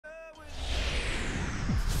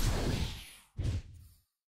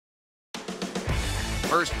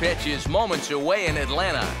first pitch is moments away in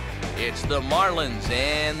Atlanta. It's the Marlins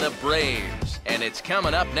and the Braves, and it's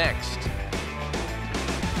coming up next.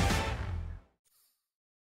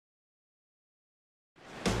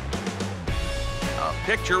 A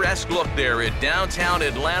picturesque look there at downtown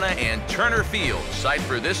Atlanta and Turner Field, site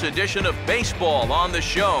for this edition of Baseball on the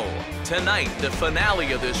Show. Tonight, the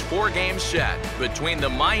finale of this four-game set between the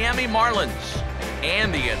Miami Marlins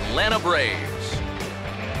and the Atlanta Braves.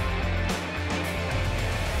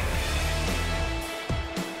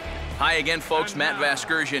 Hi again, folks. Matt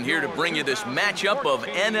Vasgersian here to bring you this matchup of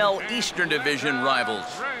NL Eastern Division rivals.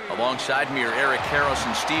 Alongside me are Eric Harris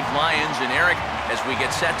and Steve Lyons. And Eric, as we get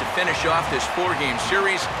set to finish off this four-game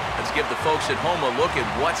series, let's give the folks at home a look at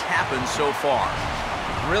what's happened so far.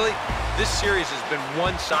 Really, this series has been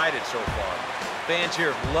one-sided so far. Fans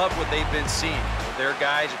here have loved what they've been seeing. Their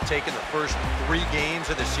guys have taken the first 3 games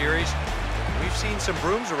of the series. We've seen some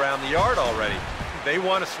brooms around the yard already. They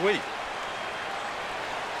want a sweep.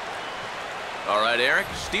 All right, Eric,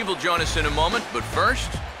 Steve will join us in a moment, but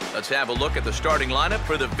first, let's have a look at the starting lineup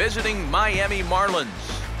for the visiting Miami Marlins,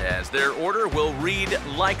 as their order will read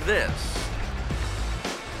like this.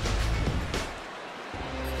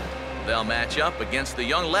 They'll match up against the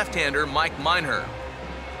young left-hander Mike Minor.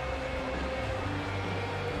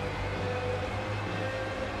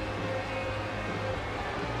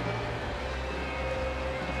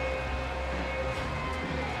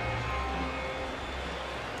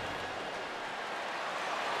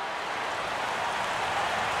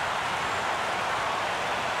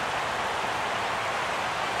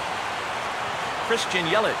 Christian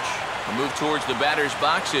Yelich. A move towards the batter's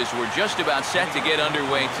box as we're just about set to get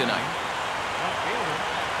underway tonight.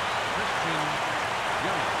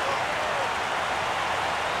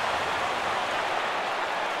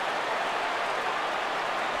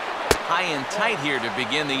 High and tight here to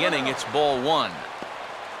begin the inning. It's ball 1.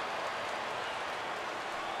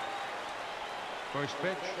 First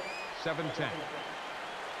pitch, 7-10.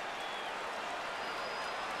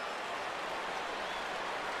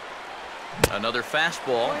 Another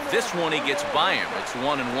fastball. This one he gets by him. It's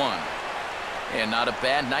 1-1. And not a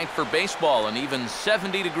bad night for baseball, and even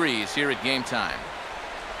 70 degrees here at game time.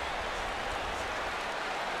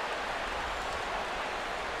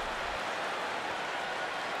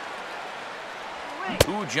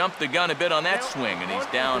 Who jumped the gun a bit on that swing, and he's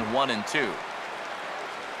down 1-2.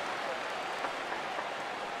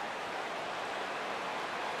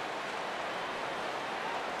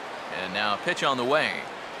 And now a pitch on the way.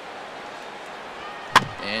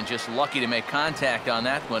 And just lucky to make contact on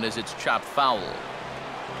that one as it's chopped foul.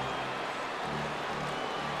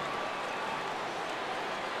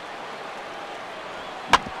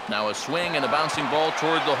 Now a swing and a bouncing ball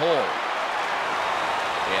toward the hole.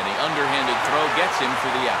 And the underhanded throw gets him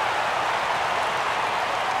for the out.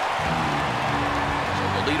 So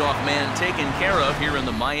the leadoff man taken care of here in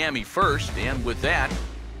the Miami first. And with that,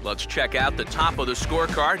 let's check out the top of the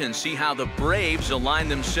scorecard and see how the Braves align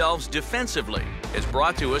themselves defensively. It's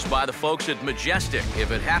brought to us by the folks at Majestic.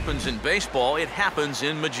 If it happens in baseball, it happens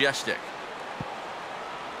in Majestic.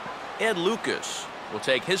 Ed Lucas will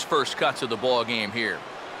take his first cuts of the ball game here.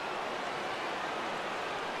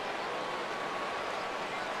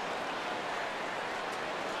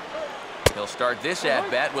 He'll start this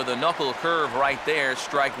at-bat with a knuckle curve right there,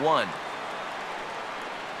 strike 1.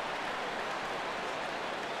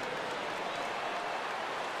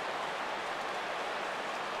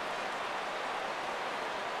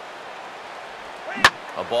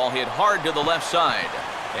 A ball hit hard to the left side,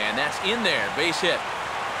 and that's in there, base hit.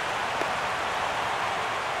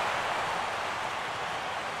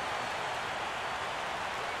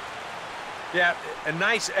 Yeah, a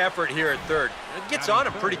nice effort here at third. It gets on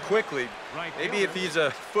him pretty quickly. Maybe if he's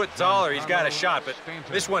a foot taller, he's got a shot, but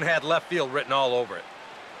this one had left field written all over it.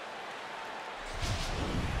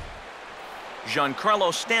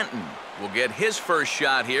 Giancarlo Stanton will get his first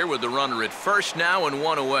shot here with the runner at first now and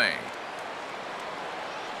 1 away.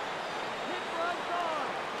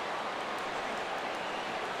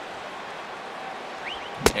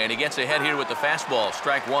 And he gets ahead here with the fastball,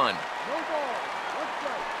 strike 1.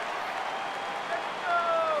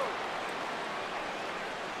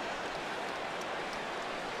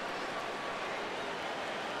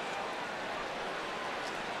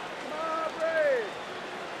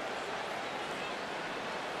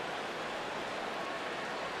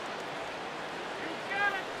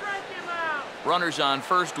 Runners on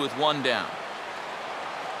first with 1 down.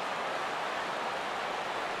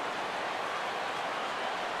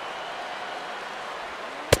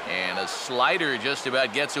 And a slider just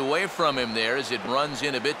about gets away from him there as it runs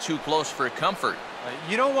in a bit too close for comfort.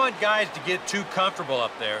 You don't want guys to get too comfortable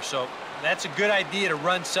up there, so that's a good idea to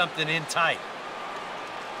run something in tight.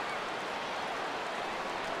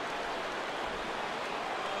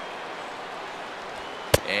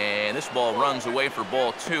 And this ball runs away for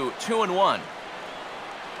ball 2, 2-1.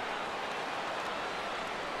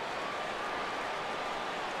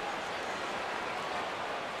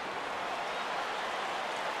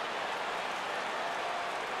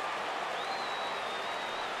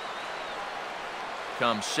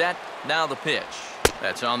 Comes set, now the pitch.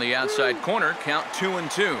 That's on the outside corner, count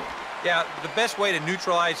 2-2. Yeah, the best way to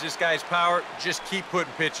neutralize this guy's power, just keep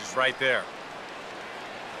putting pitches right there.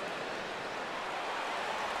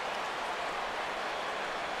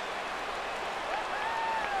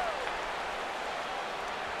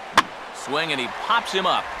 Swing, and he pops him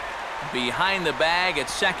up. Behind the bag at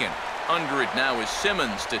second. Under it now is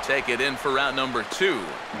Simmons to take it in for out number 2.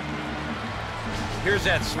 Here's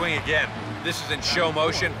that swing again. This is in show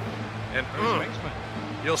motion, and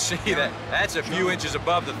you'll see that that's a few inches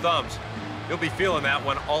above the thumbs. You'll be feeling that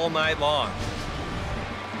one all night long.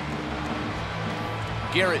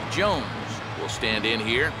 Garrett Jones will stand in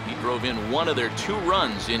here. He drove in one of their 2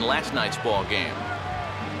 runs in last night's ball game.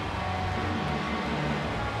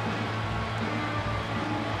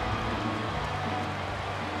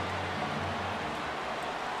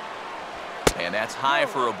 And that's high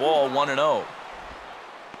for a ball, 1-0.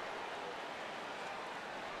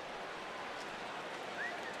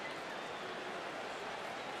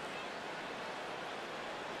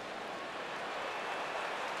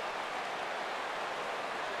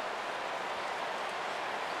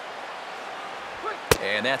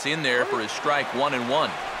 And that's in there for his strike, 1-1.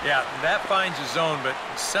 Yeah, that finds a zone, but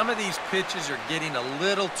some of these pitches are getting a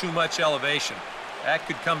little too much elevation. That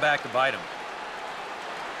could come back to bite him.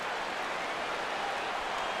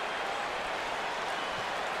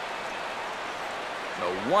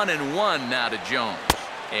 A 1-1 now to Jones.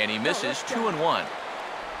 And he misses, 2-1.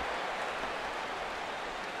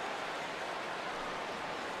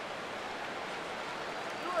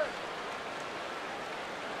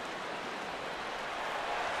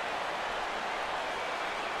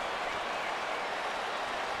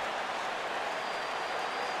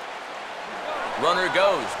 Runner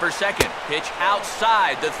goes for second. Pitch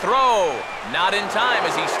outside. The throw. Not in time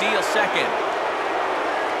as he steals second.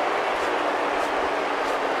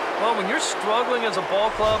 Well, when you're struggling as a ball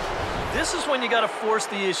club, this is when you got to force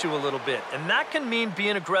the issue a little bit. And that can mean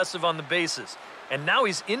being aggressive on the bases. And now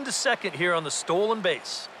he's into second here on the stolen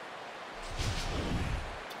base.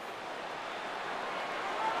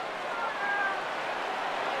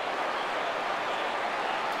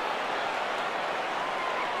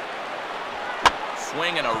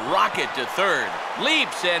 Swing and a rocket to third.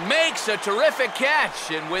 Leaps and makes a terrific catch.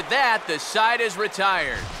 And with that, the side is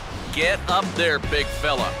retired. Get up there, big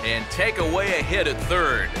fella, and take away a hit at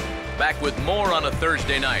third. Back with more on a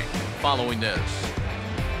Thursday night following this.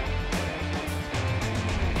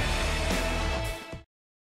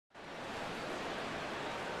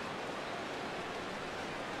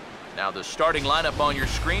 Now the starting lineup on your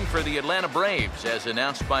screen for the Atlanta Braves as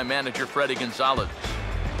announced by manager Freddie Gonzalez.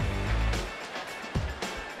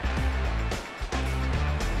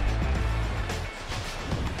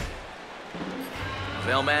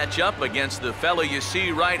 They'll match up against the fellow you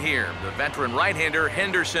see right here, the veteran right-hander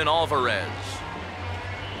Henderson Alvarez.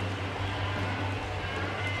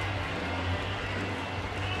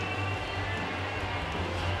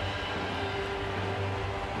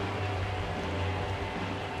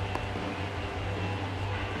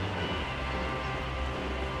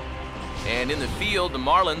 And in the field, the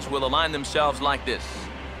Marlins will align themselves like this.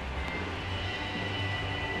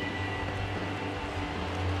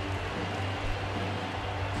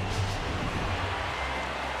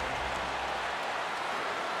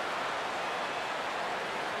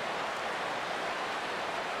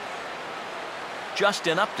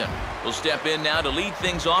 Justin Upton will step in now to lead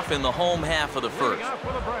things off in the home half of the first. Leading off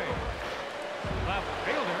for the Braves, left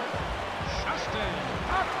fielder, Justin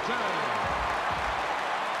Upton.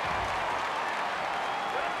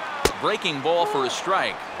 Breaking ball for a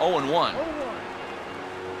strike, 0-1.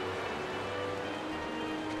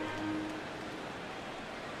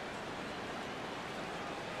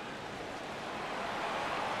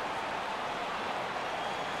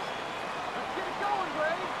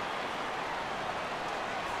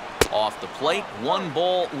 Off the plate, 1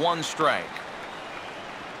 ball, 1 strike.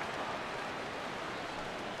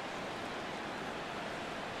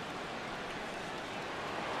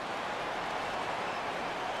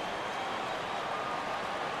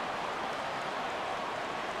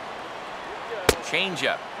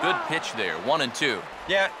 Changeup. Good pitch there. 1-2.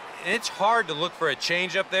 Yeah, it's hard to look for a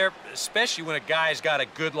changeup there, especially when a guy's got a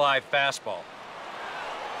good live fastball.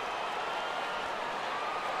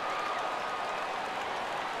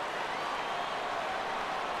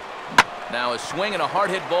 Now a swing and a hard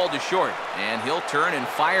hit ball to short, and he'll turn and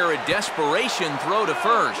fire a desperation throw to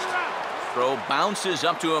first. Throw bounces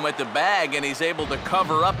up to him at the bag, and he's able to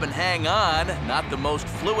cover up and hang on. Not the most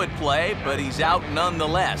fluid play, but he's out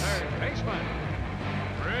nonetheless. Third baseman,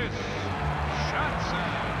 Chris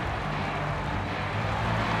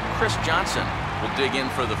Chris Johnson. Johnson will dig in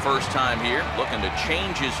for the first time here, looking to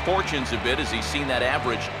change his fortunes a bit as he's seen that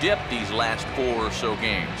average dip these last 4 or so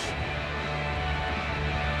games.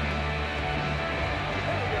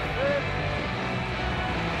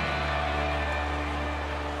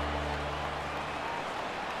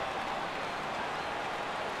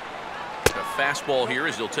 Fastball here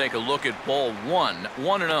as he'll take a look at ball 1,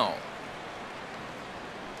 1-0.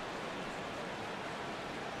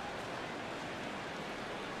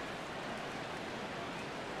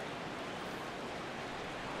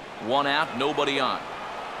 One out, nobody on.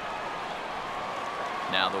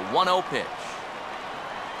 Now the 1-0 pitch.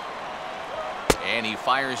 And he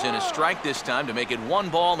fires in a strike this time to make it 1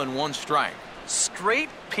 ball and 1 strike. Straight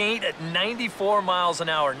paint at 94 miles an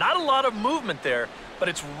hour. Not a lot of movement there, but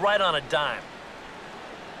it's right on a dime.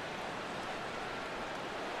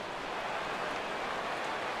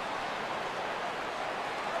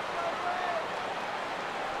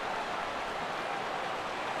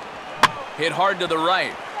 Hit hard to the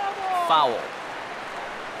right. Foul.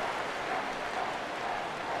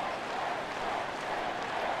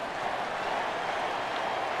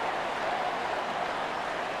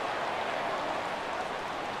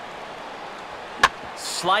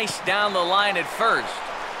 Sliced down the line at first.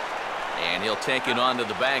 And he'll take it onto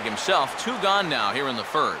the bag himself. 2 gone now here in the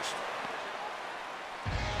first.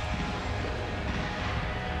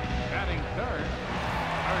 Batting third.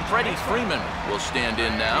 Freddie Freeman will stand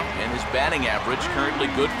in now, and his batting average currently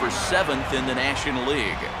good for 7th in the National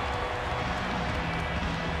League.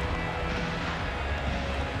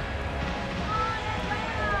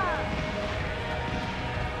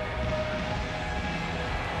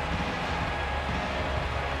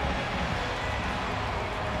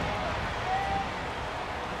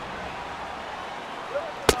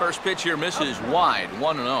 First pitch here misses wide,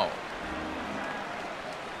 1-0.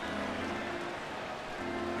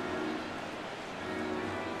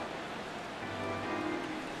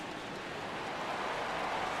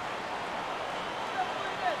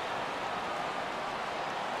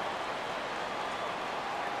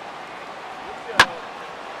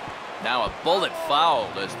 Now a bullet foul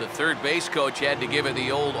as the third base coach had to give it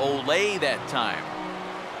the old Olay that time.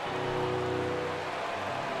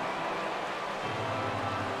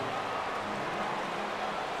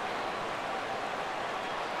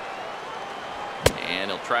 And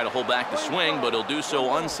he'll try to hold back the swing, but he'll do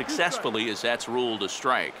so unsuccessfully as that's ruled a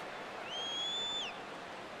strike.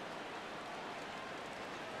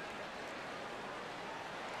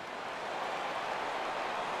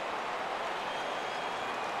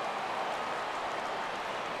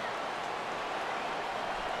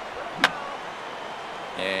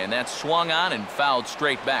 And that's swung on and fouled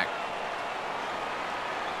straight back.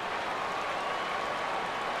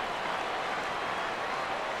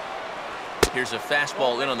 Here's a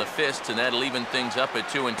fastball in on the fists, and that'll even things up at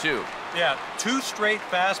 2-2. Yeah, 2 straight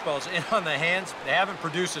fastballs in on the hands. They haven't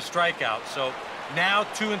produced a strikeout. So now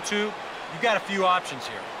 2-2, you've got a few options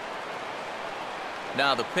here.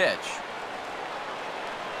 Now the pitch.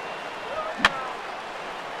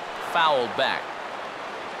 Fouled back.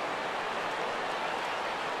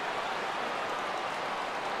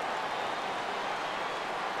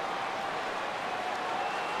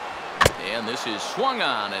 And this is swung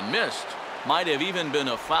on and missed. Might have even been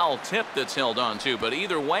a foul tip that's held on to, but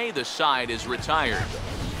either way, the side is retired.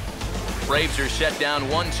 Braves are set down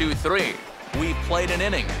 1-2-3. We played an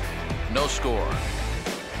inning. No score.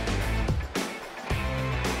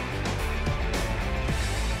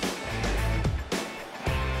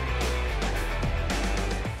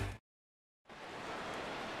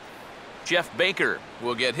 Jeff Baker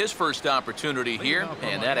will get his first opportunity here,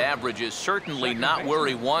 and that average is certainly not where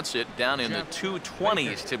he wants it, down in the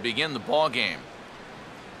 220s to begin the ball game.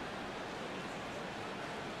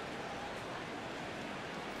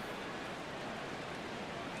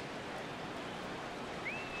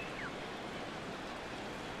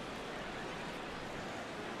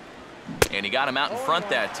 And he got him out in front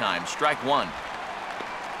that time. Strike 1.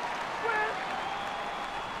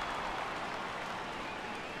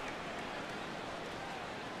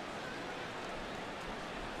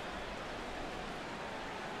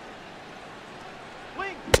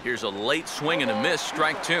 Here's a late swing and a miss,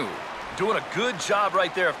 strike 2. Doing a good job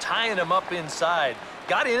right there of tying him up inside.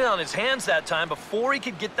 Got in on his hands that time before he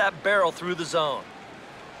could get that barrel through the zone.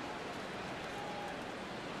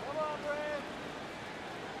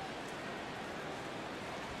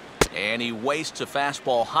 And he wastes a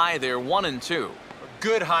fastball high there, 1-2. A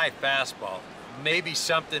good high fastball. Maybe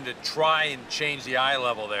something to try and change the eye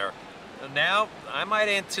level there. Now, I might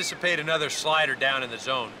anticipate another slider down in the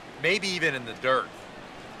zone, maybe even in the dirt.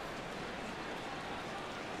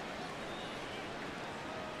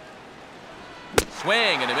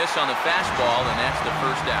 Swing and a miss on the fastball, and that's the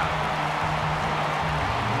first out.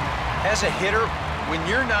 As a hitter, when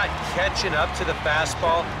you're not catching up to the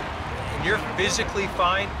fastball and you're physically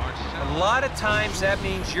fine, a lot of times that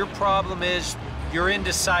means your problem is you're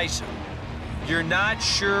indecisive. You're not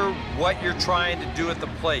sure what you're trying to do at the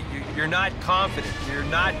plate. You're not confident. You're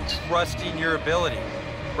not trusting your ability.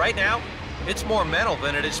 Right now, it's more mental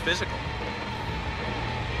than it is physical.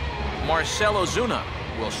 Marcell Ozuna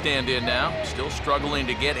will stand in now, still struggling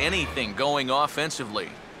to get anything going offensively.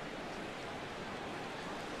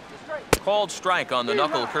 Called strike on the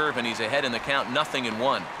knuckle curve, and he's ahead in the count, 0-1. No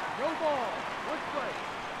ball. 1 strike.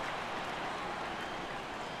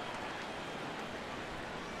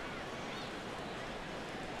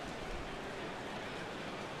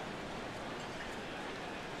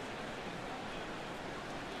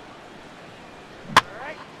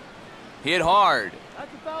 Hit hard,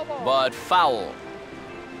 That's a foul ball. but foul.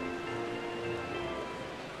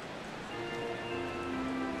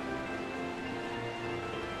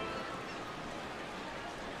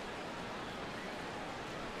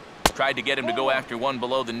 Tried to get him to go after one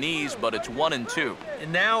below the knees, but it's 1-2.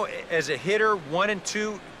 And now, as a hitter, 1 and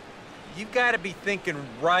 2, you've got to be thinking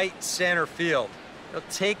right center field. They'll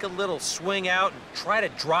take a little swing out and try to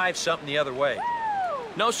drive something the other way.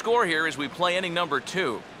 No score here as we play inning number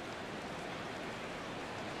 2.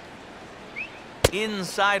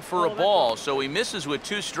 Inside for a ball, so he misses with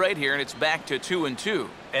 2 straight here, and it's back to 2-2.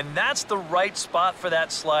 And that's the right spot for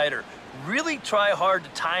that slider. Really try hard to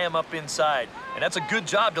tie him up inside. And that's a good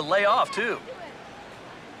job to lay off, too.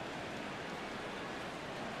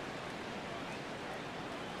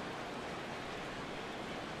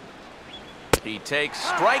 He takes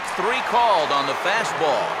strike 3 called on the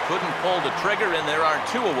fastball. Couldn't pull the trigger, and there are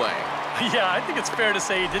 2 away. Yeah, I think it's fair to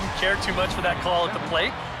say he didn't care too much for that call at the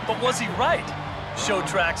plate. But was he right? Show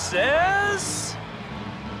track says...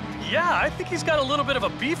 Yeah, I think he's got a little bit of a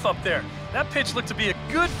beef up there. That pitch looked to be a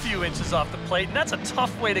good few inches off the plate, and that's a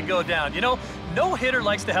tough way to go down. You know, no hitter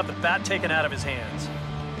likes to have the bat taken out of his hands.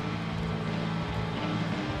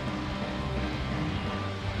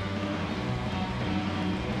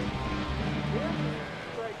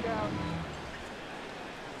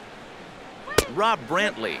 Rob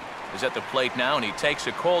Brantley is at the plate now, and he takes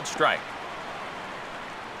a called strike.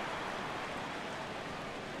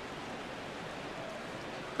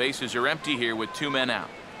 Bases are empty here with 2 men out.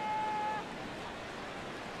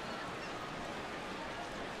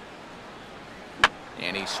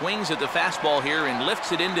 And he swings at the fastball here and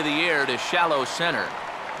lifts it into the air to shallow center.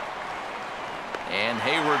 And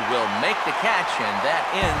Hayward will make the catch, and that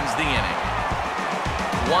ends the inning.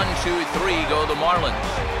 1, 2, 3 go the Marlins.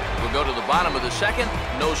 We'll go to the bottom of the second,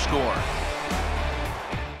 no score.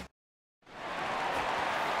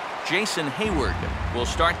 Jason Hayward will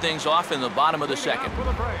start things off in the bottom of the second. For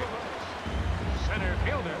the Braves, center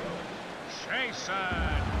fielder, Jason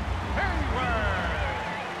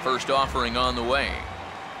Hayward. First offering on the way.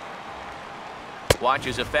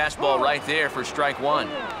 Watches a fastball right there for strike 1.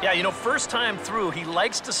 Yeah, you know, first time through, he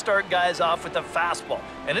likes to start guys off with a fastball.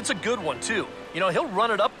 And it's a good one, too. You know, he'll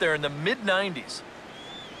run it up there in the mid-90s.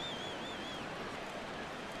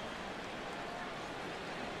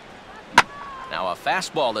 Now a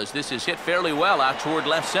fastball as this is hit fairly well out toward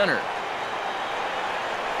left center.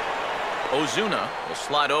 Ozuna will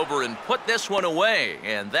slide over and put this one away,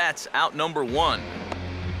 and that's out number 1.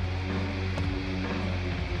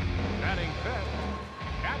 Batting fifth,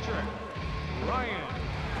 catcher, Ryan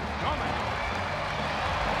Doman.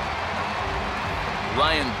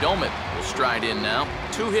 Ryan Doman will stride in now.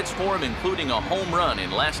 2 hits for him, including a home run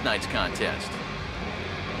in last night's contest.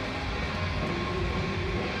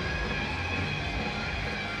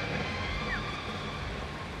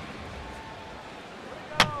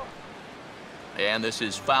 And this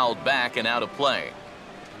is fouled back and out of play.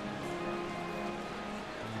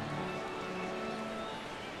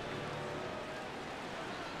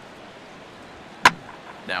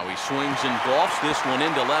 Now he swings and golfs this one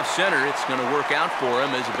into left center. It's going to work out for him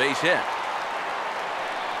as a base hit.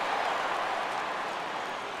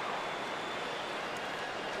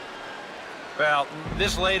 Well,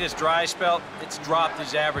 this latest dry spell, it's dropped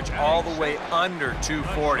his average all the way under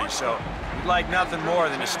 240, so we'd like nothing more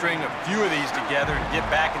than to string a few of these together and get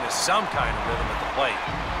back into some kind of rhythm at the plate.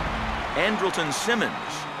 Andrelton Simmons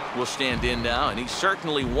will stand in now, and he's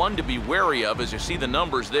certainly one to be wary of as you see the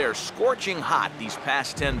numbers there. Scorching hot these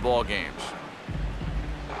past 10 ball games.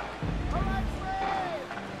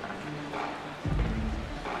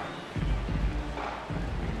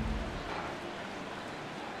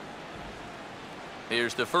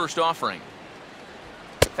 Here's the first offering.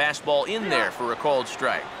 Fastball in there for a called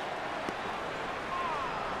strike.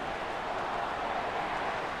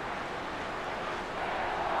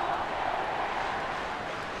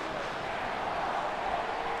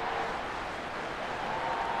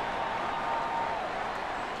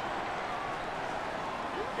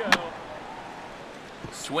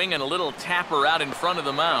 Swinging a little tapper out in front of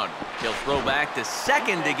the mound. He'll throw back to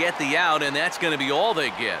second to get the out, and that's going to be all they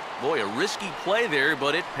get. Boy, a risky play there,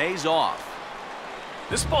 but it pays off.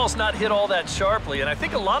 This ball's not hit all that sharply, and I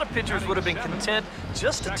think a lot of pitchers would have been content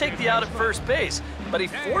just to take the out at first base. But he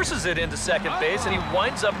forces it into second base, and he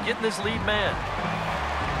winds up getting his lead man.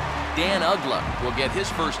 Dan Ugla will get his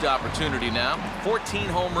first opportunity now. 14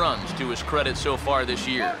 home runs to his credit so far this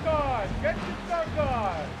year. Get your start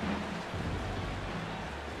guard.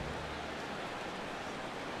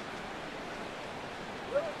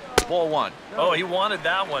 Ball one. Oh, he wanted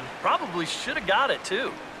that one. Probably should have got it,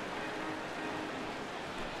 too.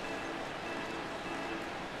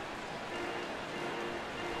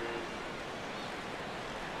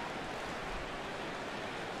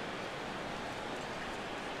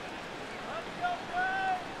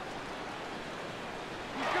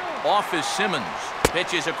 Off is Simmons.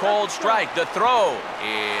 Pitches a cold strike. The throw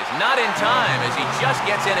is not in time as he just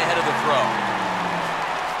gets in ahead of the throw.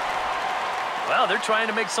 Well, they're trying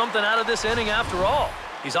to make something out of this inning after all.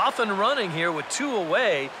 He's off and running here with 2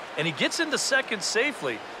 away, and he gets into second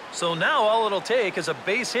safely. So now all it'll take is a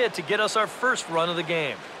base hit to get us our first run of the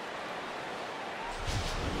game.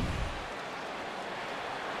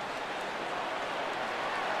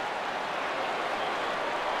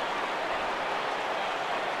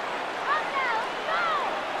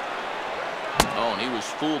 Oh, and he was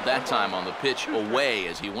fooled that time on the pitch away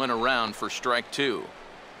as he went around for strike 2.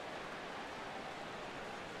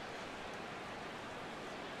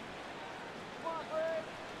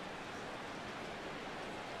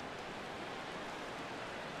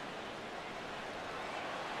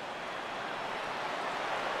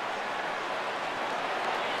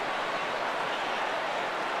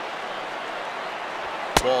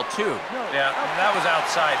 Ball 2. Yeah, that was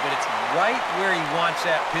outside, but it's right where he wants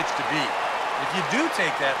that pitch to be. If you do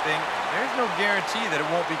take that thing, there's no guarantee that it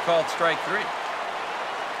won't be called strike 3.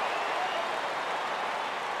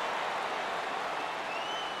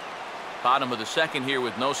 Bottom of the second here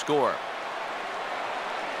with no score.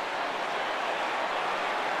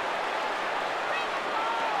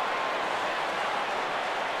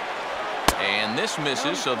 And this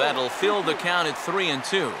misses, so that'll fill the count at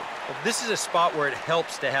 3-2. Well, this is a spot where it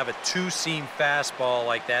helps to have a 2-seam fastball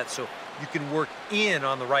like that so you can work in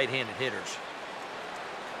on the right-handed hitters.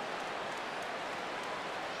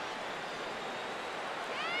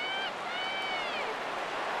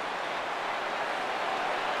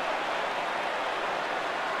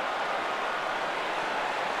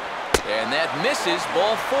 And that misses,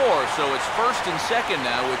 ball 4, so it's first and second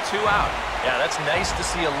now with 2 out. Yeah, that's nice to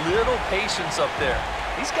see a little patience up there.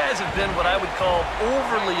 These guys have been what I would call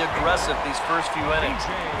overly aggressive these first few innings.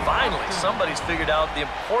 Finally, somebody's figured out the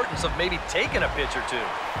importance of maybe taking a pitch or 2.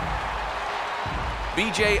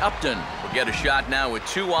 B.J. Upton will get a shot now with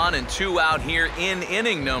 2 on and 2 out here in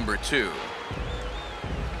inning number 2.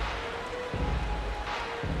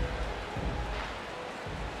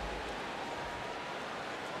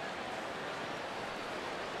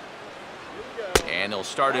 And he'll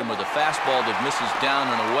start him with a fastball that misses down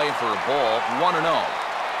and away for a ball. 1-0.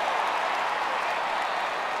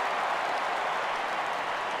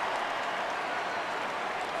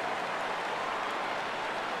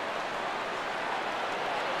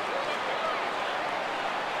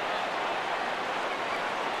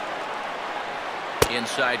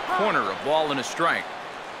 Inside corner, a ball and a strike.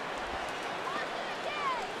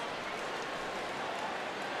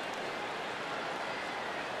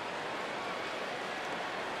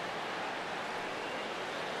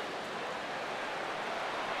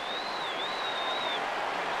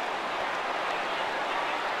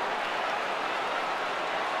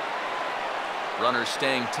 Runner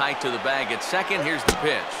staying tight to the bag at second. Here's the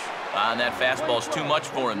pitch. And that fastball's too much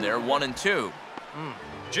for him there. 1-2.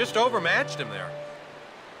 Just overmatched him there.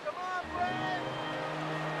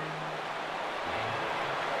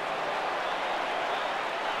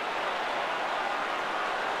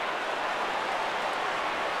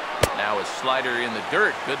 Now a slider in the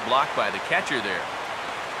dirt. Good block by the catcher there.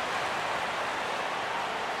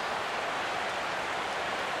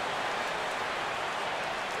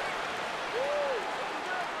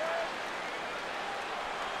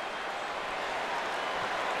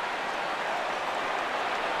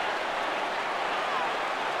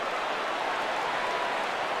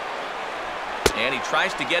 And he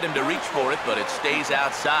tries to get him to reach for it, but it stays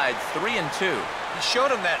outside. 3-2. He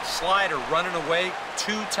showed him that slider running away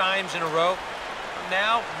 2 times in a row.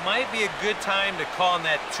 Now might be a good time to call him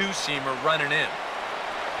that two-seamer running in.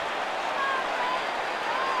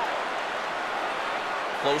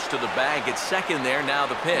 Close to the bag at second there. Now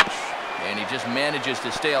the pitch. And he just manages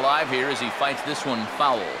to stay alive here as he fights this one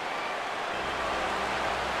foul.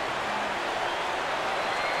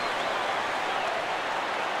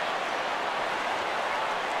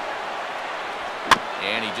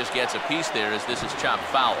 And he just gets a piece there as this is chopped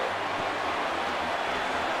foul.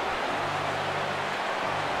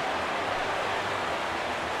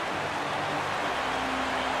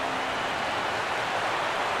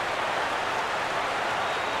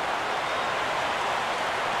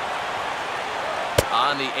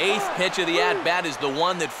 On the 8th pitch of the at-bat is the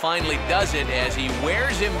one that finally does it as he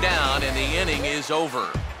wears him down and the inning is over.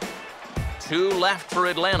 2 left for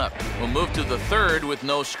Atlanta. We'll move to the 3rd with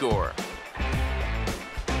no score.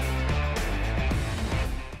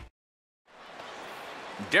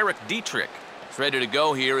 Derek Dietrich is ready to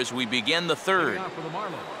go here as we begin the 3rd. Now for the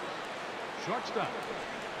Marlins, shortstop,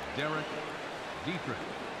 Derek Dietrich.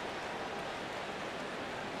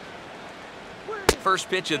 First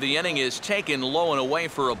pitch of the inning is taken low and away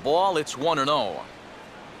for a ball. It's 1-0.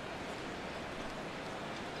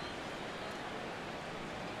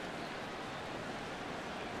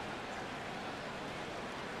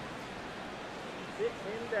 Sit him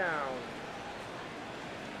down.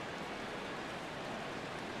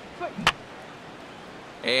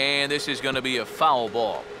 And this is going to be a foul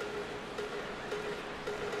ball.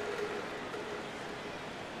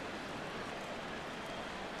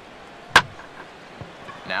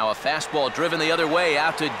 Now a fastball driven the other way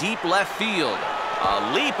out to deep left field.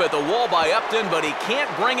 A leap at the wall by Upton, but he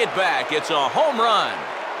can't bring it back. It's a home run.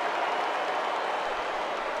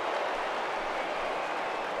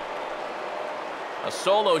 A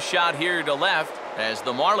solo shot here to left as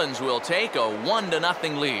the Marlins will take a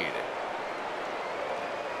 1-0 lead.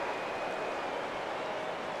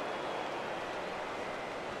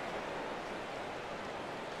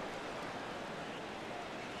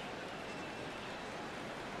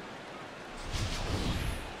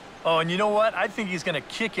 Oh, and you know what? I think he's going to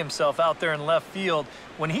kick himself out there in left field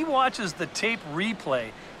when he watches the tape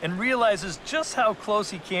replay and realizes just how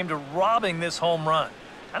close he came to robbing this home run.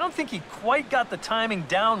 I don't think he quite got the timing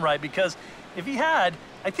down right, because if he had,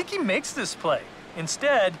 I think he makes this play.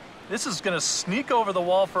 Instead, this is going to sneak over the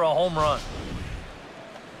wall for a home run.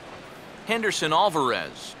 Henderson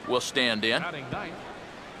Alvarez will stand in. Batting ninth,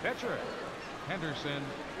 pitcher, Henderson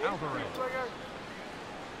Alvarez.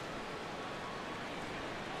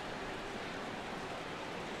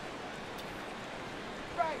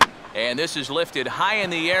 And this is lifted high in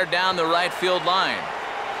the air down the right field line.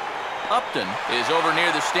 Upton is over near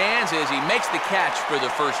the stands as he makes the catch for the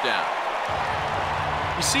first down.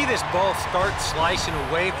 You see this ball start slicing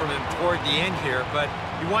away from him toward the end here, but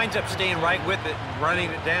he winds up staying right with it and running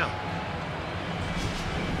it down.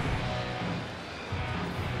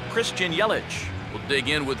 Christian Yelich will dig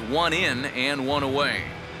in with 1 in and 1 away.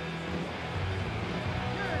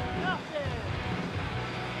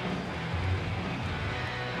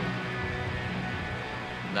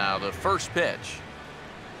 Now the first pitch.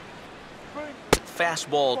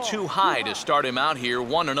 Fastball too high to start him out here,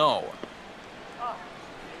 1-0.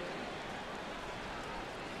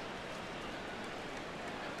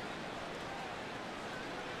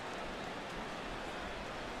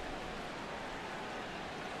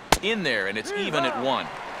 In there, and it's even at 1.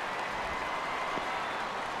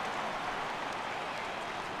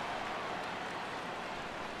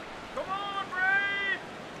 Come on, Brady!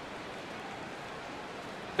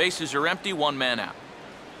 Bases are empty, 1 man out.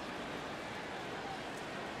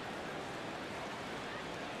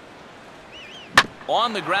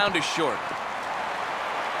 On the ground is short.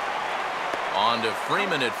 On to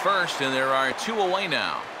Freeman at first, and there are 2 away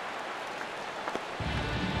now.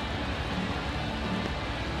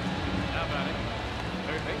 Now batting,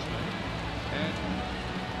 third baseman, Ed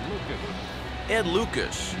Lucas. Ed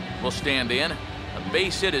Lucas will stand in. A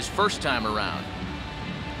base hit his first time around.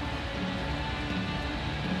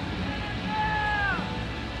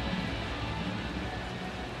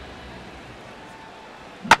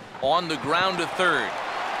 On the ground to third.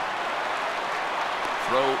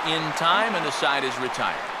 Throw in time, and the side is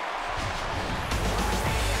retired.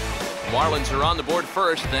 Marlins are on the board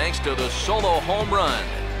first thanks to the solo home run.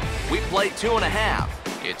 We played 2.5.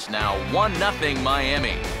 It's now 1-0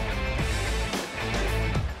 Miami.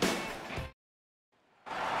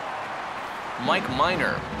 Mike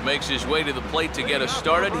Minor makes his way to the plate to get us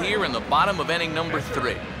started here in the bottom of inning number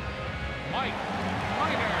 3. Mike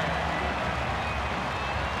Minor.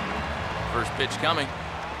 First pitch coming.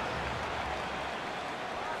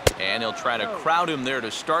 And he'll try to crowd him there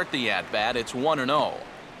to start the at-bat. It's 1-0.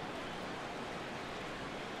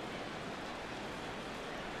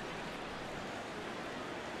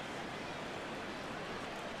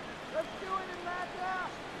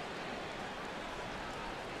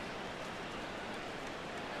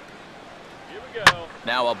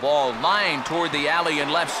 Now a ball lined toward the alley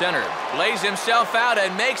in left center. Lays himself out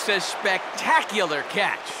and makes a spectacular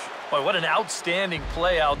catch. Boy, what an outstanding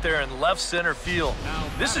play out there in left center field.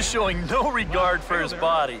 This is showing no regard for his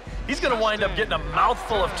body. He's going to wind up getting a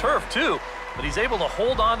mouthful of turf, too. But he's able to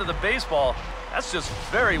hold on to the baseball. That's just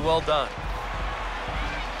very well done.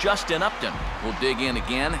 Justin Upton will dig in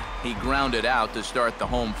again. He grounded out to start the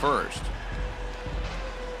home first.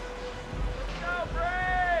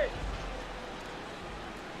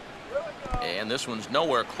 And this one's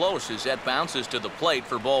nowhere close as that bounces to the plate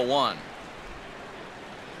for ball 1.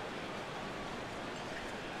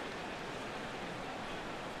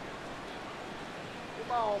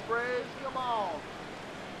 Come on, Braves, come on.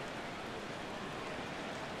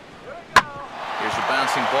 Here's a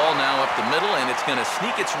bouncing ball now up the middle, and it's going to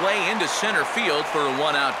sneak its way into center field for a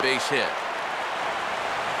 1-out base hit.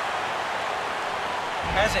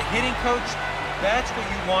 As a hitting coach, that's what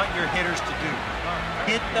you want your hitters to do.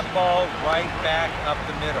 Hit the ball right back up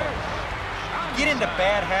the middle. Get into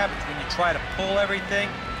bad habits when you try to pull everything,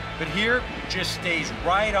 but here, just stays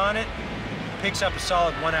right on it, picks up a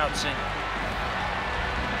solid 1-out single.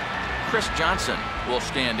 Chris Johnson will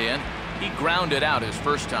stand in. He grounded out his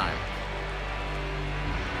first time.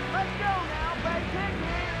 Let's go now, base hit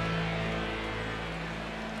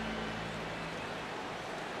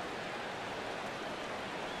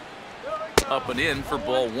here. Up and in for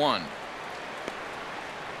ball 1.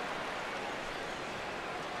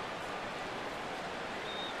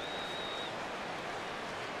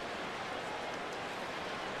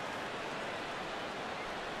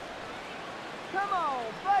 Come on,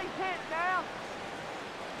 base hit now.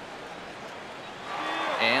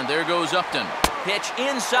 And there goes Upton. Pitch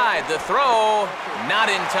inside, the throw, not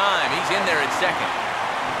in time. He's in there at second.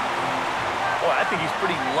 Boy, I think he's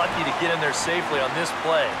pretty lucky to get in there safely on this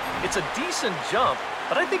play. It's a decent jump,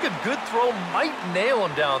 but I think a good throw might nail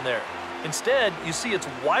him down there. Instead, you see it's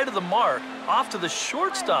wide of the mark, off to the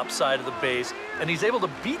shortstop side of the base, and he's able to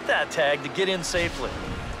beat that tag to get in safely.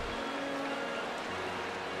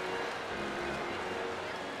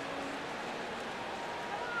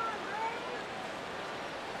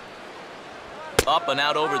 Up and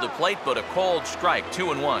out over the plate, but a called strike,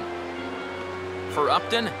 2-1. For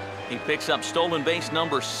Upton, he picks up stolen base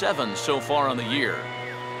number 7 so far on the year.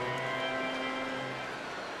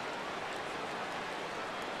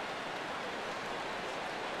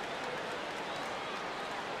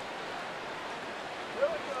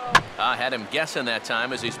 I had him guessing that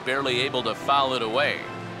time as he's barely able to foul it away.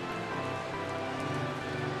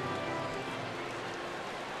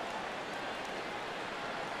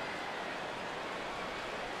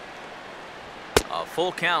 A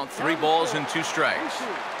full count, 3 balls and 2 strikes.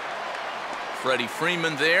 Freddie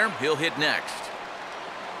Freeman there. He'll hit next.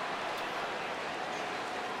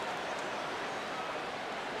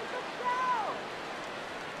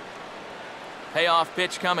 Payoff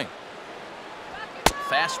pitch coming.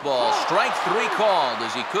 Fastball, strike 3 called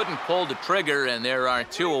as he couldn't pull the trigger, and there are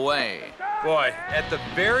 2 away. Boy, at the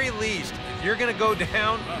very least, if you're going to go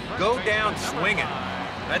down swinging.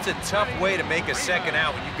 That's a tough way to make a second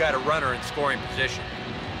out when you've got a runner in scoring position.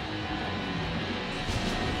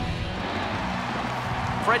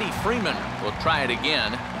 Freddie Freeman will try it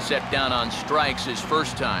again. Set down on strikes his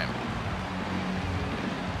first time.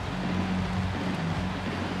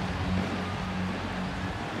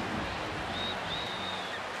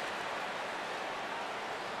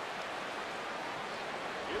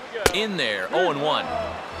 In there, 0-1.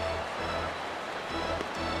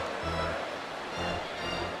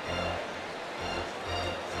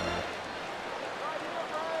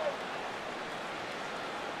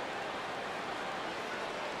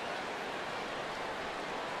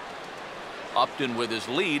 Upton with his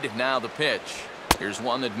lead, now the pitch. Here's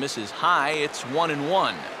one that misses high, it's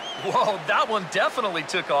 1-1. Whoa, that one definitely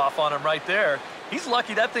took off on him right there. He's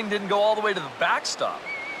lucky that thing didn't go all the way to the backstop.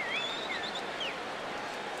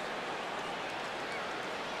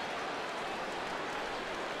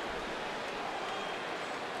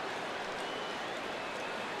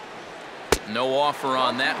 No offer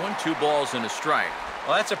on that one. 2 balls and a strike.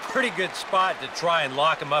 Well, that's a pretty good spot to try and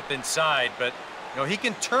lock him up inside, but you know, he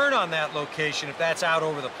can turn on that location if that's out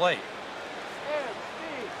over the plate.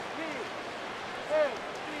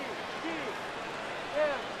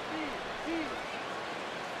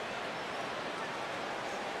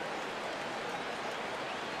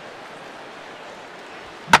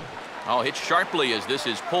 Oh, hit sharply as this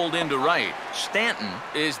is pulled into right. Stanton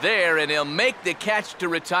is there, and he'll make the catch to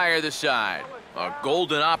retire the side. A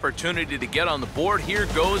golden opportunity to get on the board here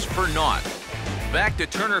goes for naught. Back to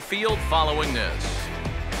Turner Field following this.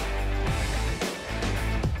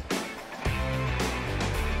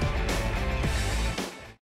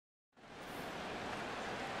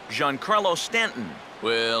 Giancarlo Stanton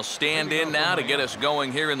will stand in now to get us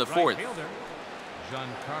going here in the 4th. Right fielder,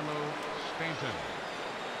 Giancarlo Stanton.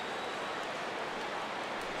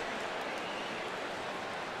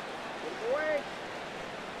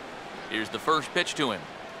 Here's the first pitch to him.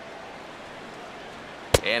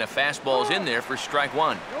 And a fastball's in there for strike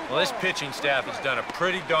 1. Well, this pitching staff has done a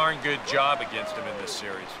pretty darn good job against him in this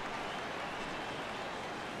series.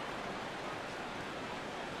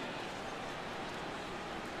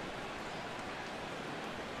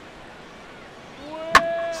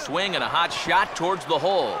 Swing and a hot shot towards the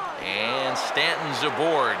hole. And Stanton's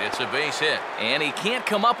aboard. It's a base hit. And he can't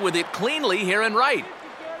come up with it cleanly here in right.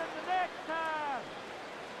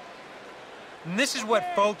 And this is what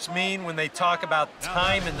folks mean when they talk about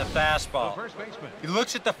time in the fastball. He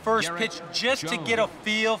looks at the first pitch just to get a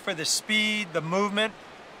feel for the speed, the movement,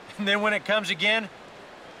 and then when it comes again,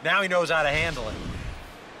 now he knows how to handle it.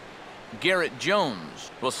 Garrett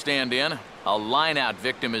Jones will stand in. A line-out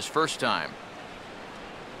victim his first time.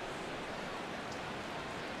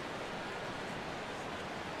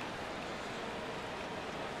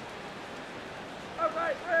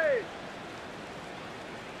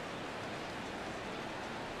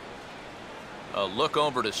 A look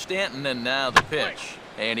over to Stanton, and now the pitch.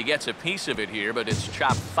 And he gets a piece of it here, but it's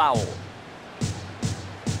chopped foul.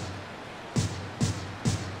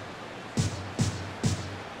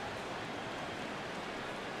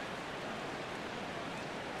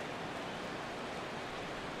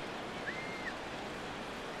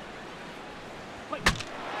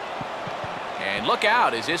 And look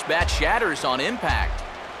out as this bat shatters on impact.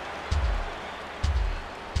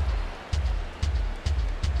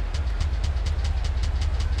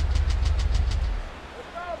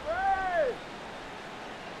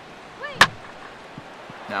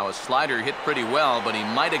 Now a slider hit pretty well, but he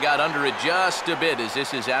might have got under it just a bit as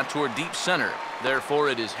this is out toward deep center. Therefore,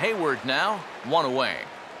 it is Hayward now, 1 away.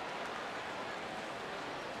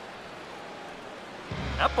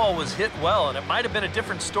 That ball was hit well, and it might have been a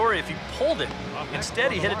different story if he pulled it.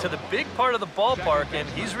 Instead, he hit it to the big part of the ballpark, and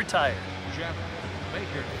he's retired.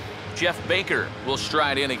 Jeff Baker will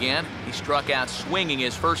stride in again. He struck out swinging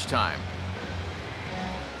his first time.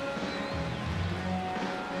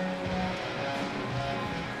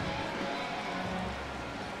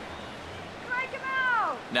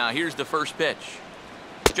 Now here's the first pitch.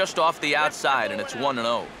 Just off the outside, and it's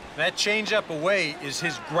 1-0. That changeup away is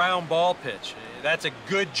his ground ball pitch. That's a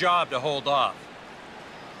good job to hold off.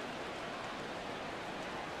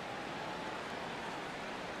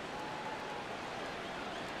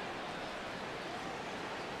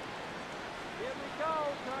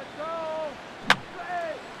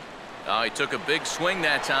 Oh, he took a big swing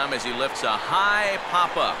that time as he lifts a high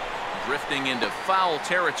pop-up, drifting into foul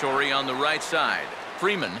territory on the right side.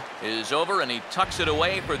 Freeman is over, and he tucks it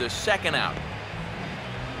away for the second out.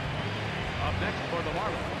 Up next for the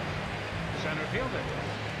Marlins, center fielder,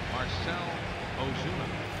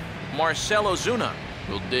 Marcell Ozuna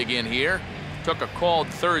will dig in here. Took a called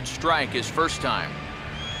third strike his first time.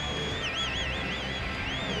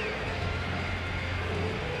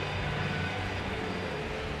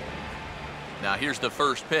 Now here's the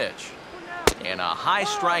first pitch. And a high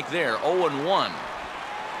strike there, 0-1.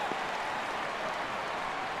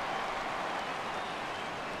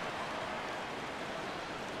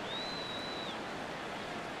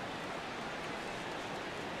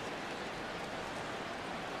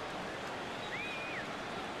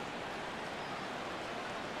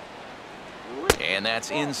 And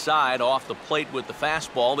that's inside off the plate with the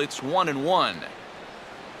fastball. It's 1-1.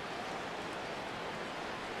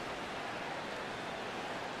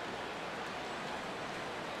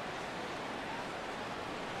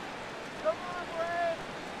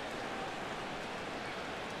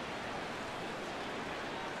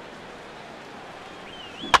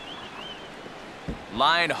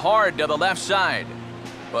 Lined hard to the left side,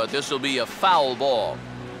 but this will be a foul ball.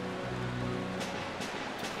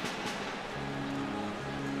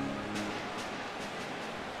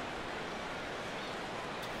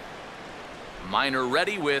 Minor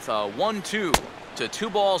ready with a 1-2 to 2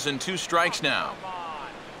 balls and 2 strikes now.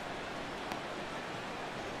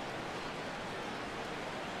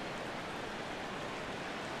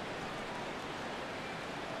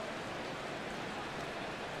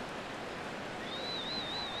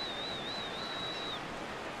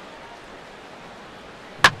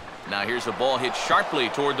 Now here's a ball hit sharply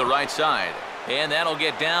toward the right side, and that'll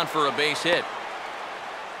get down for a base hit.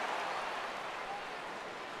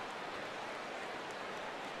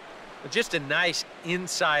 Just a nice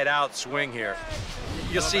inside-out swing here.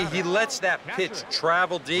 You'll see he lets that pitch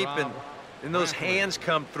travel deep, and those hands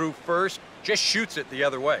come through first, just shoots it the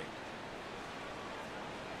other way.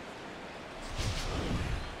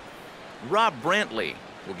 Rob Brantley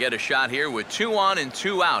will get a shot here with 2 on and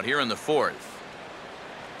 2 out here in the 4th.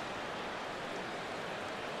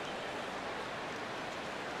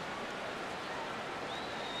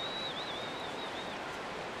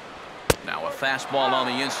 Now a fastball on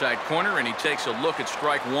the inside corner, and he takes a look at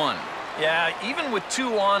strike 1. Yeah, even with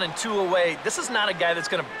 2 on and 2 away, this is not a guy that's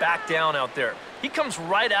going to back down out there. He comes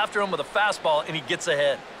right after him with a fastball, and he gets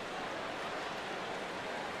ahead.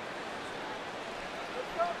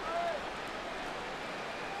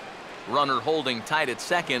 Runner holding tight at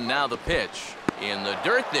second. Now the pitch. In the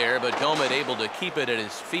dirt there, but Domet able to keep it at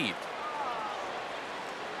his feet.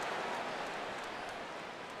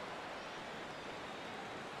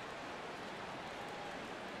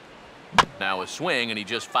 Now a swing, and he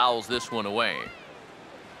just fouls this one away.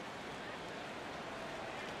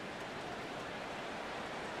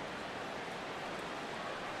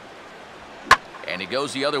 And he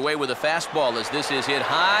goes the other way with a fastball as this is hit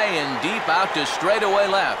high and deep out to straightaway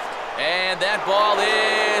left. And that ball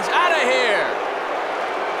is out of here.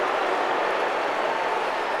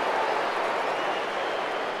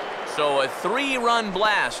 So a 3-run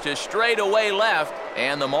blast to straightaway left,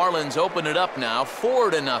 and the Marlins open it up now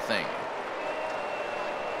 4-0.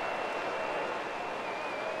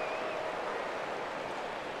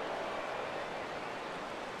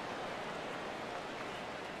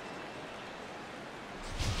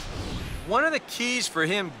 One of the keys for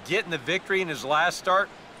him getting the victory in his last start,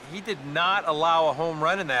 he did not allow a home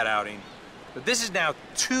run in that outing. But this is now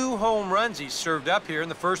 2 home runs he's served up here in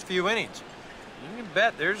the first few innings. You can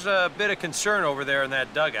bet there's a bit of concern over there in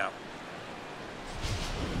that dugout.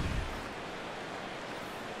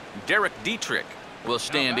 Derek Dietrich will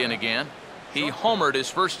stand in again. He homered his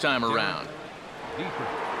first time around.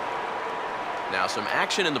 Now some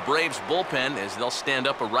action in the Braves bullpen as they'll stand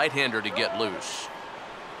up a right-hander to get loose.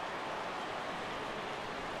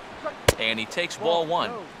 And he takes ball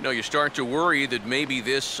 1. No, you start to worry that maybe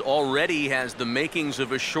this already has the makings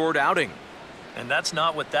of a short outing. And that's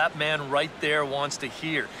not what that man right there wants to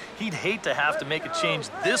hear. He'd hate to have to make a change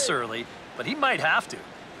this early, but he might have to.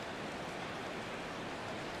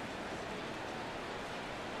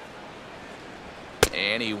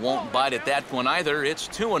 And he won't bite at that one either. It's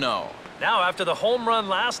 2-0. Now, after the home run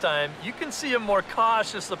last time, you can see a more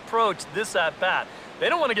cautious approach this at-bat. They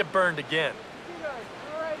don't want to get burned again.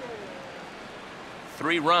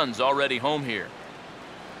 3 runs already home here.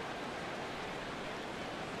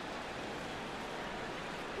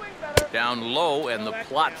 Down low, and the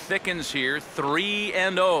plot thickens here.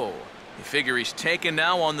 3-0. You figure he's taken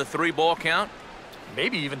now on the 3-ball count?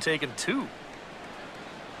 Maybe even taken 2. You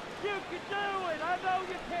can do it. I know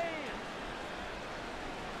you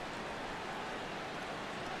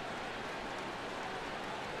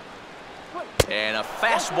can. And a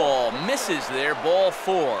fastball misses there. Ball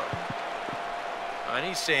 4. And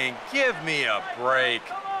he's saying, give me a break.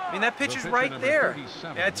 I mean, that pitch is right there.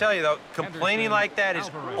 And I tell you, though, complaining like that is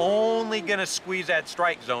only going to squeeze that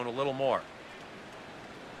strike zone a little more.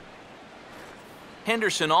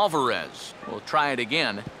 Henderson Alvarez will try it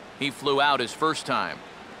again. He flew out his first time.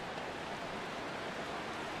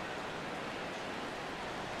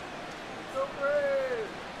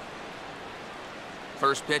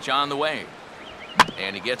 First pitch on the way.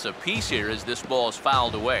 And he gets a piece here as this ball is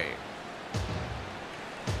fouled away.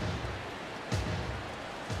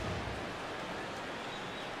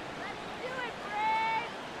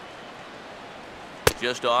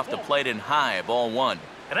 Just off the plate and high, ball 1.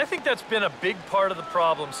 And I think that's been a big part of the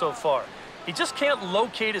problem so far. He just can't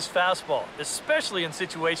locate his fastball, especially in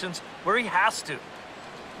situations where he has to.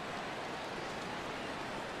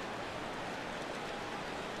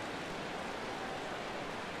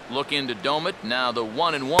 Look into Domet. Now the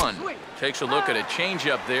 1-1. Takes a look at a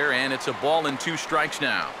changeup there, and it's a ball and 2 strikes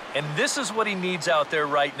now. And this is what he needs out there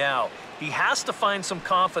right now. He has to find some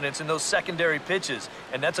confidence in those secondary pitches,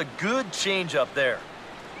 and that's a good changeup there.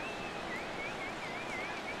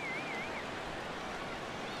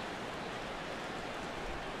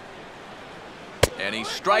 And he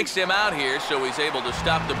strikes him out here, so he's able to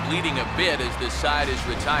stop the bleeding a bit as this side is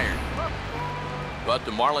retired. But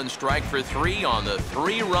the Marlins strike for 3 on the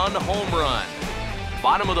 3-run home run.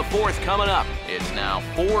 Bottom of the 4th coming up. It's now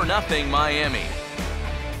 4-0 Miami.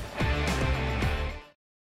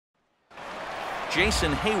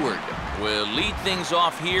 Jason Hayward will lead things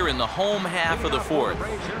off here in the home half of the 4th.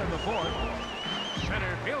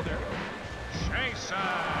 Center fielder, Jason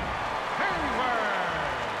Hayward.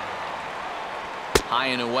 High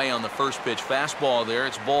and away on the first pitch fastball there.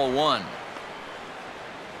 It's ball 1.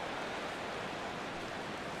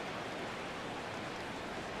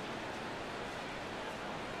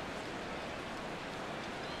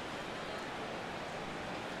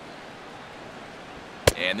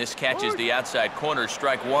 And this catches the outside corner,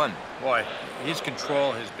 strike 1. Boy, his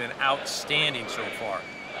control has been outstanding so far.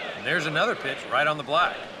 And there's another pitch right on the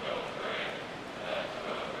black.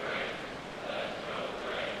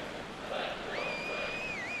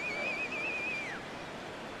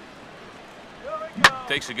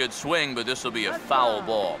 Takes a good swing, but this will be a foul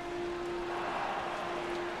ball.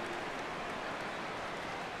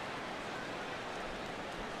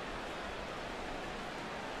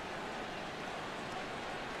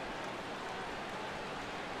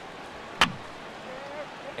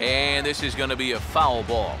 And this is going to be a foul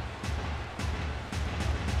ball.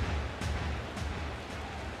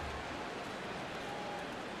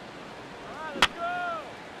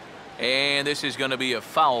 And this is going to be a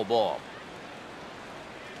foul ball.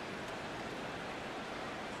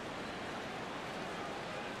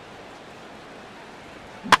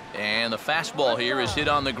 And the fastball here is hit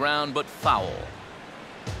on the ground, but foul.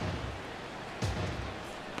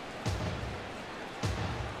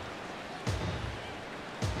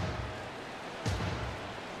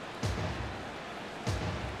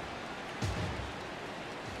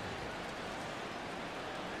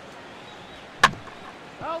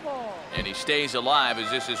 And he stays alive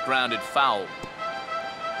as this is grounded foul.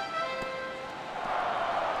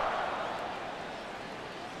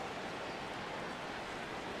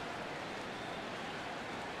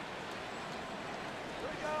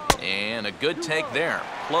 And a good take there.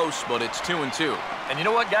 Close, but it's 2-2. And you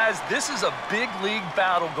know what, guys? This is a big league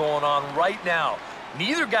battle going on right now.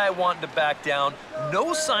 Neither guy wanting to back down.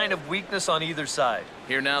 No sign of weakness on either side.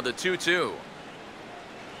 Here now the 2-2.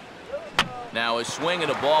 Now a swing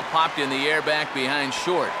and a ball popped in the air back behind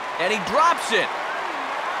short. And he drops it.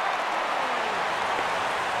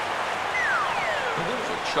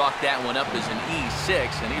 So chalk that one up as an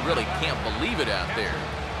E6, and he really can't believe it out there.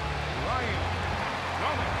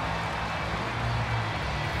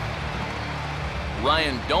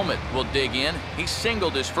 Ryan Domit will dig in. He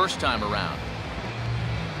singled his first time around.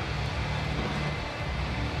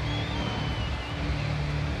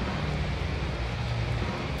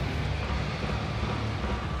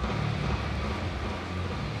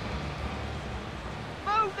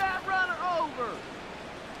 Move that runner over.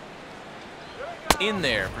 In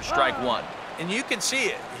there for strike 1. And you can see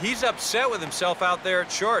it. He's upset with himself out there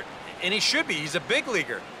at short. And he should be. He's a big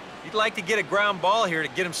leaguer. He'd like to get a ground ball here to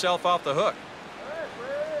get himself off the hook.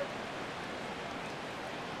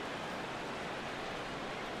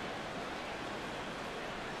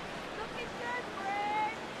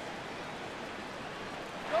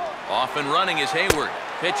 Off and running is Hayward.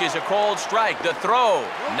 Pitches a cold strike. The throw.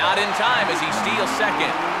 Not in time as he steals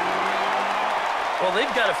second. Well,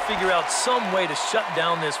 they've got to figure out some way to shut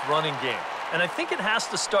down this running game. And I think it has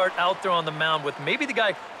to start out there on the mound with maybe the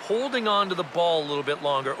guy holding on to the ball a little bit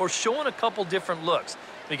longer or showing a couple different looks,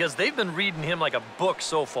 because they've been reading him like a book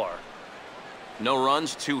so far. No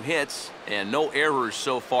runs, 2 hits, and no errors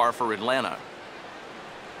so far for Atlanta.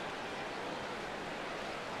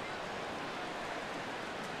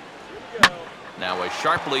 Now a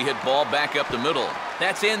sharply hit ball back up the middle.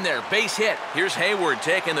 That's in there. Base hit. Here's Hayward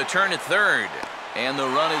taking the turn at third. And the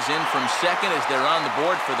run is in from second as they're on the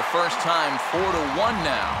board for the first time. 4-1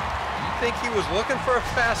 now. You think he was looking for a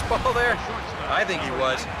fastball there? I think he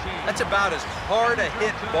was. That's about as hard a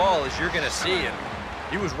hit ball as you're going to see, and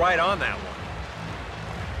he was right on that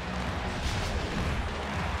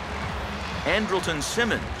one. Andrelton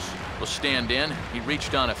Simmons will stand in. He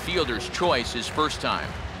reached on a fielder's choice his first time.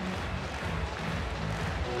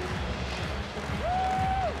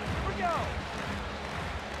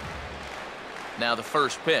 Now the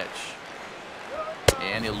first pitch.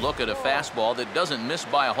 And he'll look at a fastball that doesn't miss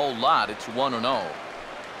by a whole lot. It's 1-0.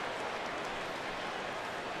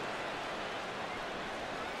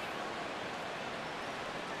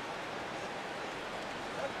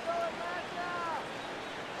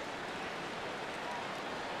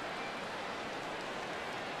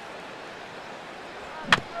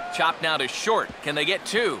 Chopped now to short. Can they get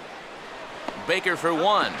 2? Baker for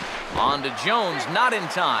 1. On to Jones, not in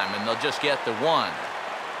time, and they'll just get the 1.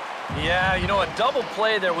 Yeah, you know, a double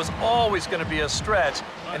play there was always going to be a stretch,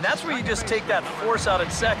 and that's where you just take that force out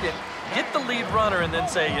at second, get the lead runner, and then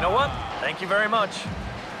say, you know what, thank you very much.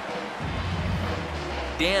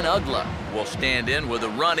 Dan Ugla will stand in with a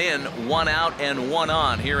run in, 1 out and 1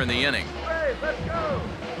 on here in the inning. Hey, let's go.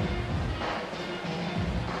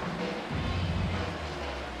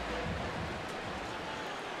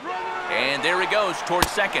 And there he goes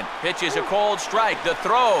towards second. Pitch is a cold strike. The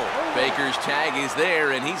throw. Baker's tag is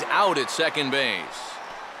there, and he's out at second base.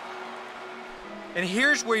 And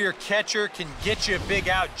here's where your catcher can get you a big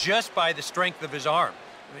out just by the strength of his arm.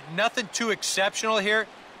 I mean, nothing too exceptional here.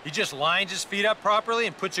 He just lines his feet up properly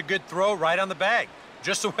and puts a good throw right on the bag,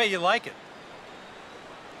 just the way you like it.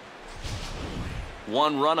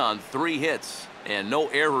 1 run on 3 hits, and no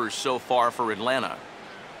errors so far for Atlanta.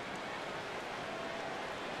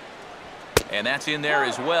 And that's in there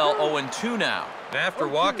as well, 0-2 now. And after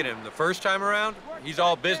walking him the first time around, he's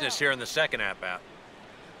all business here in the second at-bat.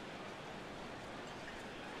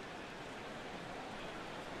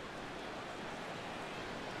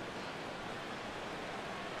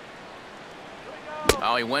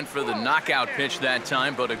 Oh, he went for the knockout pitch that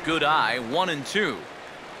time, but a good eye, 1-2.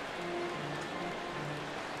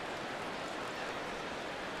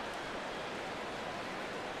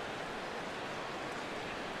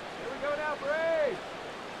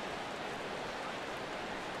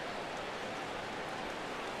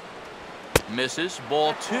 Misses,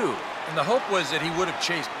 ball 2. And the hope was that he would have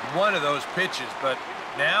chased one of those pitches, but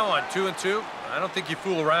now on 2-2, I don't think you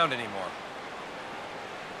fool around anymore.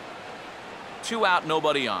 2 out,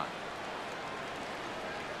 nobody on.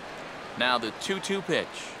 Now the 2-2 pitch.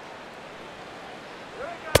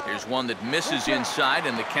 Here's one that misses inside,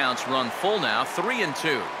 and the count's run full now,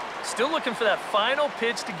 3-2. Still looking for that final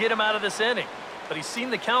pitch to get him out of this inning, but he's seen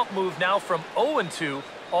the count move now from 0-2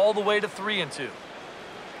 all the way to 3-2.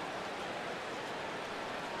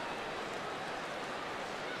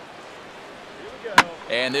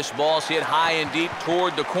 And this ball's hit high and deep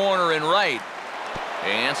toward the corner and right.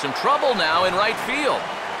 And some trouble now in right field.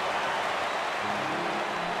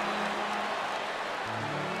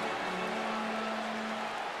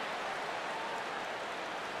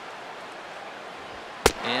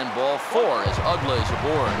 And ball 4 as Ugla is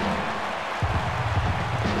aboard.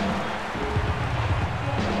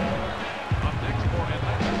 Up next for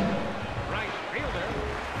Atlanta, right fielder,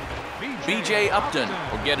 B.J. Upton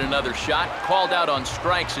will get another shot. Called out on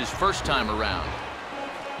strikes his first time around.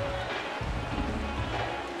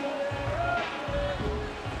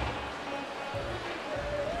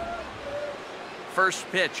 First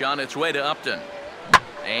pitch on its way to Upton.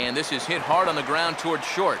 And this is hit hard on the ground toward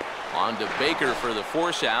short. On to Baker for the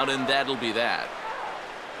force out, and that'll be that.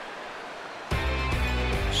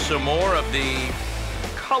 Some more of the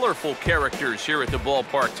colorful characters here at the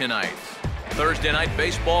ballpark tonight. Thursday night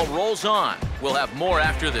baseball rolls on. We'll have more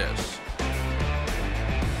after this.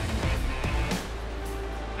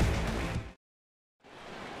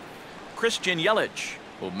 Christian Yelich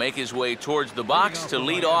will make his way towards the box to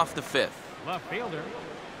lead off the 5th. left fielder,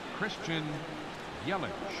 Christian Yelich.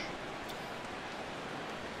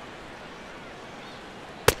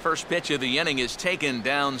 First pitch of the inning is taken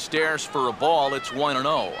downstairs for a ball. It's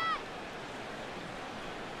 1-0.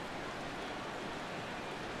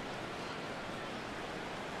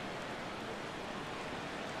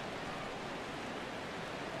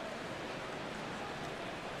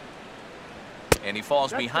 And he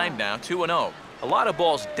falls behind now, 2-0. A lot of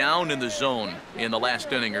balls down in the zone in the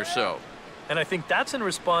last inning or so. And I think that's in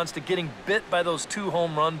response to getting bit by those 2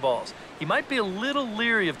 home run balls. He might be a little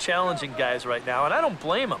leery of challenging guys right now, and I don't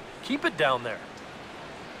blame him. Keep it down there.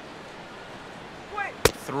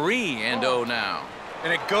 3-0 now.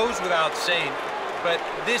 And it goes without saying, but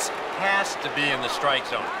this has to be in the strike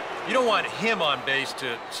zone. You don't want him on base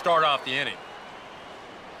to start off the inning.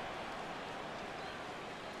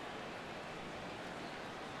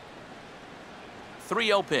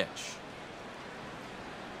 .30 pitch.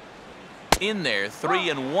 In there,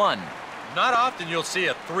 3-1. Not often you'll see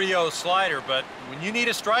a 3-0 slider, but when you need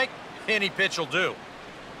a strike, any pitch will do.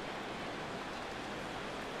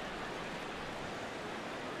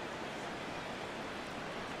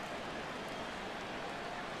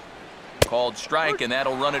 Called strike, and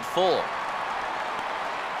that'll run it full.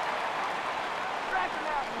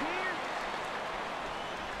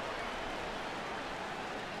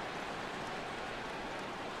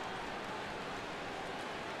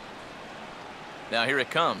 Now here it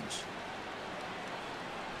comes.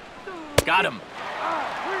 Got him.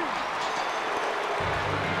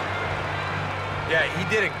 Yeah,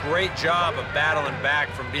 he did a great job of battling back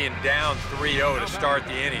from being down 3-0 to start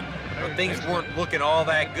the inning. You know, things weren't looking all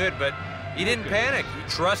that good, but he didn't panic. He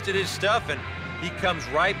trusted his stuff, and he comes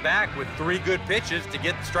right back with 3 good pitches to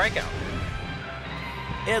get the strikeout.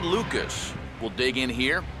 Ed Lucas will dig in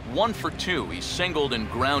here. 1 for 2. He's singled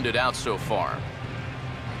and grounded out so far.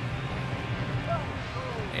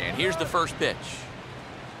 And here's the first pitch.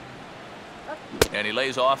 And he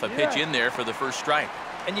lays off a pitch in there for the first strike.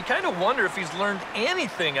 And you kind of wonder if he's learned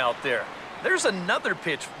anything out there. There's another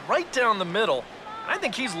pitch right down the middle. I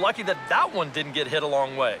think he's lucky that that one didn't get hit a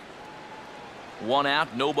long way. 1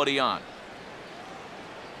 out, nobody on.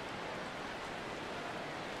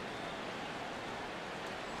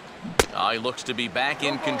 He looks to be back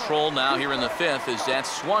in control now here in the 5th as that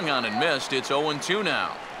swung on and missed. It's 0-2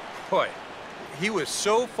 now. Boy, he was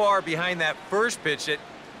so far behind that first pitch that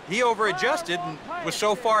he over-adjusted and was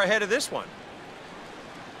so far ahead of this one.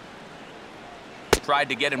 Tried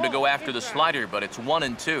to get him to go after the slider, but it's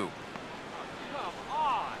 1-2.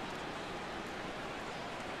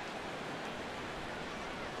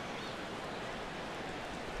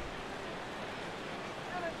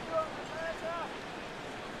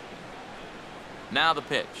 Now the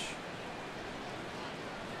pitch.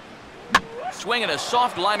 Swinging a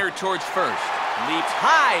soft liner towards first. Leaps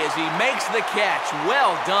high as he makes the catch.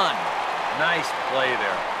 Well done. Nice play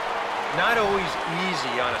there. Not always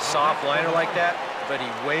easy on a soft liner like that, but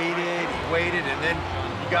he waited, and then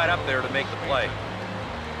he got up there to make the play.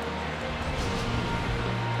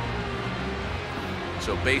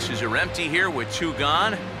 So bases are empty here with 2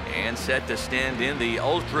 gone, and set to stand in the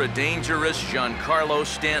ultra-dangerous Giancarlo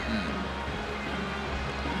Stanton.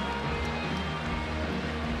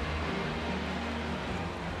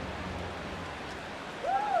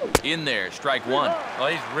 In there, strike 1. Well,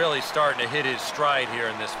 he's really starting to hit his stride here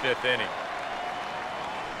in this 5th inning.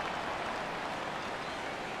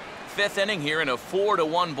 5th inning here in a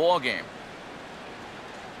 4-1 ball game.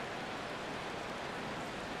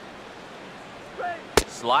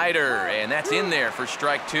 Slider, and that's in there for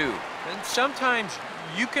strike 2. And sometimes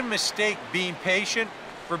you can mistake being patient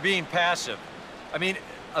for being passive. I mean,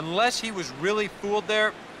 unless he was really fooled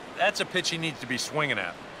there, that's a pitch he needs to be swinging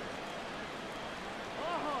at.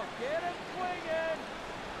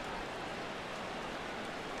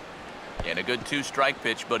 And a good 2-strike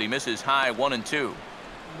pitch, but he misses high 1-2.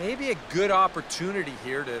 Maybe a good opportunity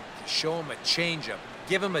here to show him a changeup,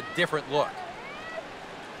 give him a different look.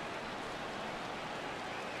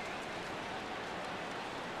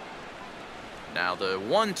 Now the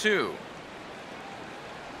 1-2.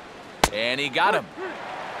 And he got him.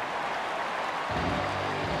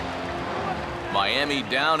 Miami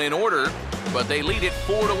down in order, but they lead it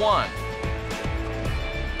 4-1.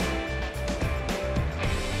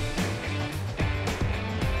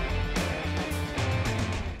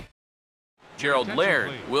 Gerald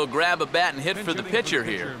Laird will grab a bat and hit for the pitcher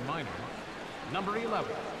here. Number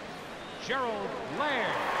 11, Gerald Laird.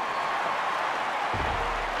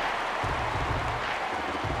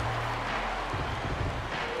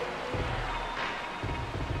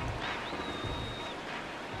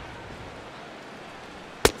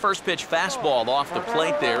 First pitch fastball off the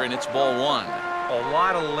plate there, and it's ball 1. A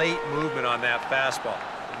lot of late movement on that fastball.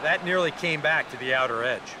 That nearly came back to the outer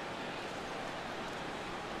edge.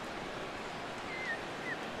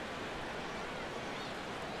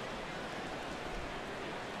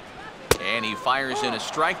 And he fires in a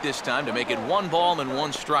strike this time to make it 1 ball and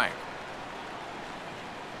 1 strike.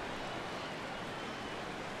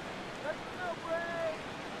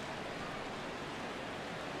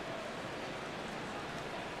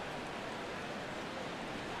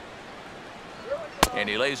 And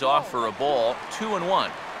he lays off for a ball, 2-1.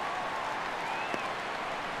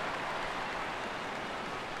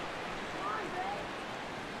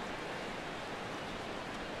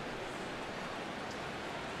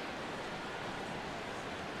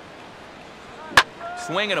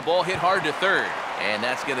 Swing and a ball hit hard to third. And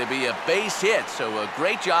that's going to be a base hit. So a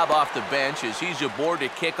great job off the bench as he's aboard to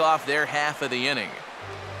kick off their half of the inning.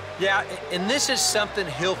 Yeah, and this is something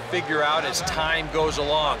he'll figure out as time goes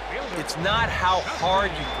along. It's not how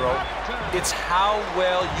hard you throw, it's how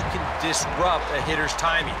well you can disrupt a hitter's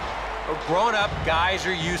timing. Growing up, guys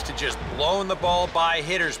are used to just blowing the ball by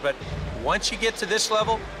hitters, but once you get to this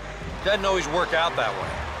level, it doesn't always work out that way.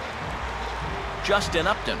 Justin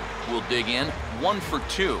Upton will dig in, 1 for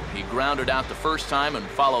 2. He grounded out the first time and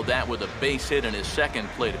followed that with a base hit in his second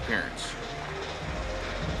plate appearance.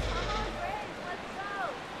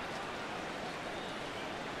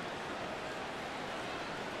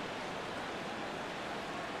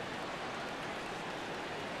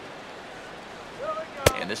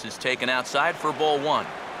 And this is taken outside for ball 1.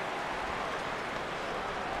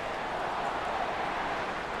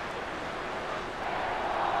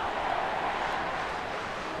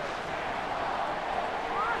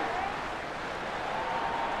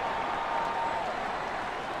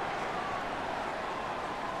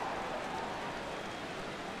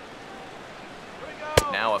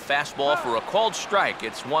 Now a fastball for a called strike.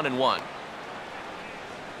 It's 1-1.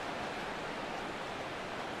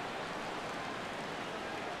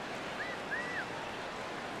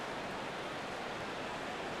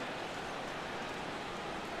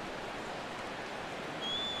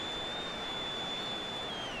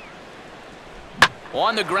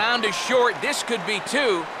 On the ground is short. This could be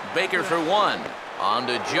 2. Baker for 1. On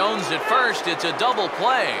to Jones at first. It's a double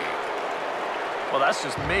play. Well, that's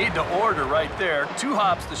just made to order right there. 2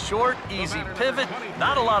 hops to short, easy pivot,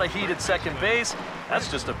 not a lot of heat at second base.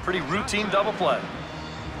 That's just a pretty routine double play.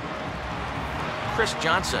 Chris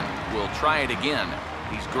Johnson will try it again.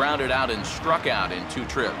 He's grounded out and struck out in 2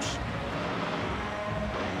 trips.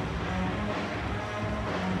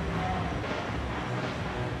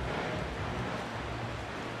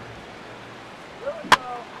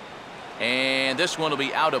 And this one will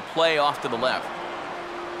be out of play off to the left.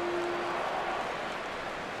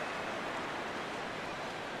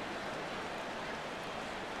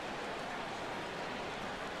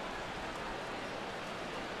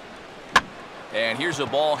 And here's a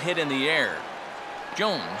ball hit in the air.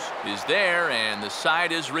 Jones is there, and the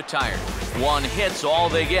side is retired. 1 hit's all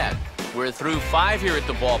they get. We're through 5 here at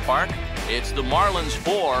the ballpark. It's the Marlins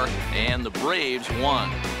 4 and the Braves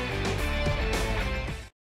 1.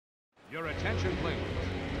 Your attention, please.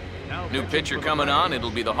 Now New pitcher coming on.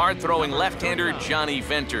 It'll be the hard-throwing left-hander Johnny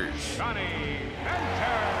Venters. Johnny Venters.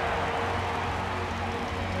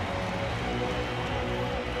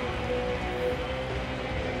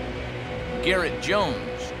 Garrett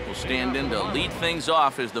Jones will stand in to lead things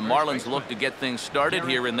off as the Marlins look to get things started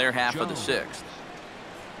here in their half of the 6th.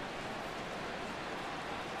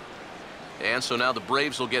 And so now the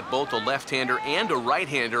Braves will get both a left-hander and a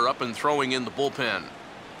right-hander up and throwing in the bullpen.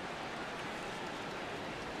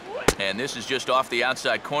 And this is just off the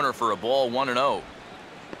outside corner for a ball, 1-0.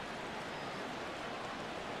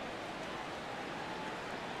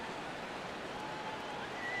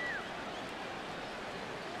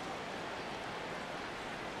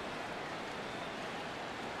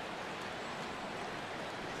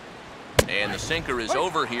 And the sinker is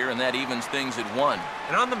over here, and that evens things at 1.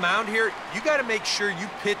 And on the mound here, you got to make sure you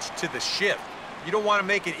pitch to the shift. You don't want to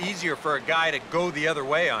make it easier for a guy to go the other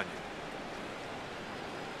way on you.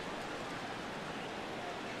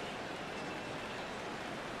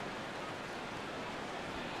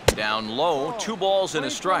 Down low, 2 balls and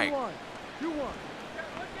a strike. 2-1. What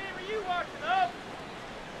game are you watching up?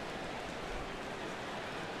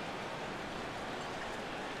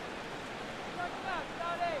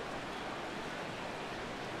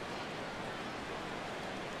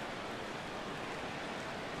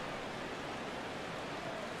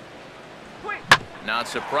 Not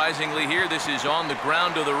surprisingly here, this is on the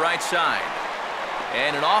ground to the right side.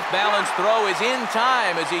 And an off-balance throw is in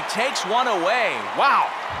time as he takes one away. Wow!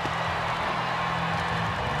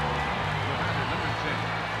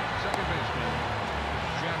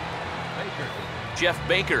 Jeff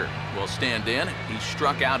Baker will stand in. He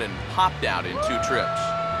struck out and popped out in 2 trips.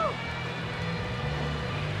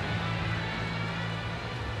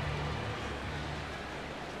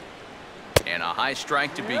 And a high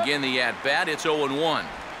strike to begin the at-bat. It's 0-1.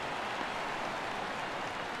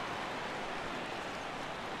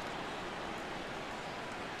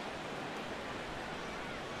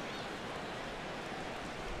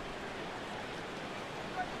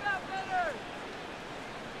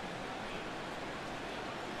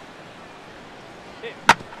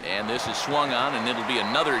 And this is swung on, and it'll be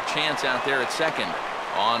another chance out there at second.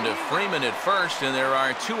 On to Freeman at first, and there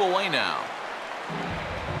are 2 away now.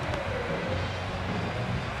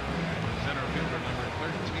 Center fielder number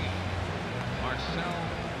 13, Marcell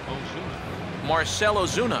Ozuna. Marcell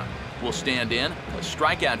Ozuna will stand in. A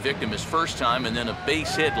strikeout victim his first time, and then a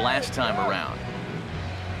base hit last time around.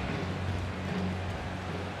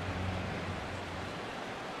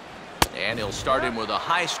 And he'll start him with a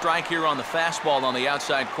high strike here on the fastball on the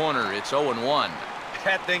outside corner. It's 0-1.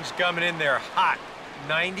 That thing's coming in there hot,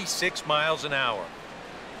 96 miles an hour.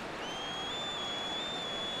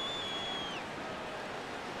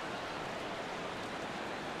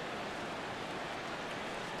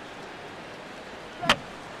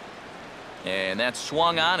 And that's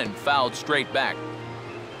swung on and fouled straight back.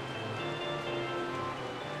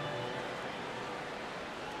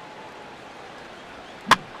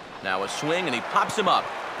 Now a swing, and he pops him up.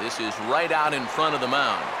 This is right out in front of the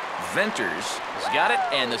mound. Venters has got it,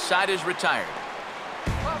 and the side is retired.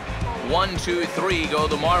 1, 2, 3 go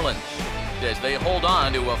the Marlins as they hold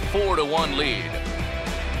on to a 4-1 lead.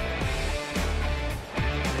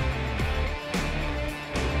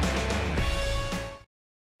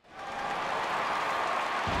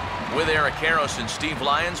 With Eric Karros and Steve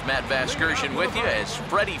Lyons, Matt Vasgersian with you as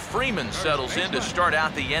Freddie Freeman settles in to start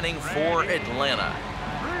out the inning for Atlanta.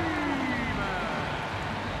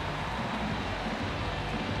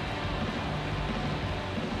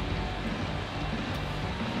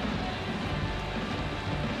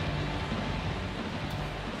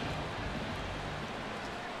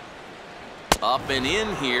 Up and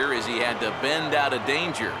in here as he had to bend out of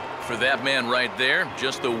danger. For that man right there,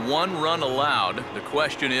 just the 1 run allowed. The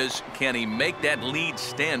question is, can he make that lead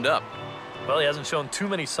stand up? Well, he hasn't shown too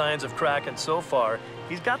many signs of cracking so far.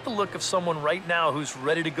 He's got the look of someone right now who's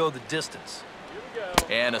ready to go the distance.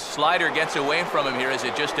 And a slider gets away from him here as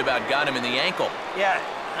it just about got him in the ankle. Yeah,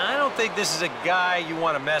 I don't think this is a guy you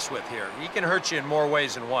want to mess with here. He can hurt you in more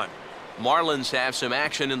ways than one. Marlins have some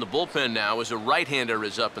action in the bullpen now as a right-hander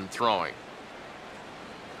is up and throwing.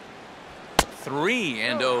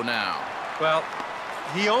 3-0 now. Well,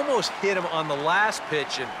 he almost hit him on the last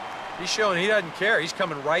pitch, and he's showing he doesn't care. He's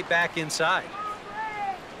coming right back inside.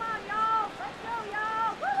 Come on, y'all. Let's go,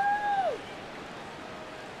 y'all. Woo-hoo!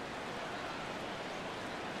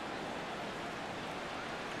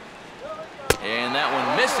 And that one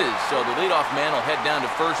misses, so the leadoff man will head down to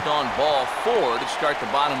first on ball 4 to start the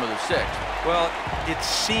bottom of the 6th. Well, it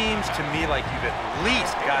seems to me like you've at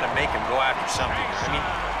least got to make him go after something. I mean,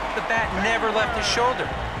 the bat never left his shoulder.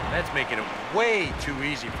 That's making it way too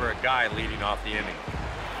easy for a guy leading off the inning.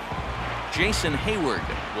 Jason Hayward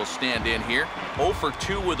will stand in here. 0 for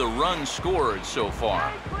 2 with a run scored so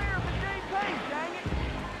far. Stay clear of the DP, dang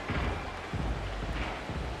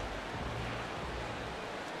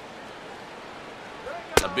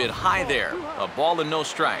it. A bit high there. A ball and no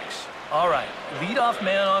strikes. All right, leadoff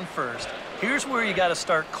man on first. Here's where you got to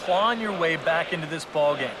start clawing your way back into this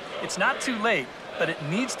ball game. It's not too late, but it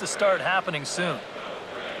needs to start happening soon.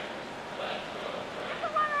 Get the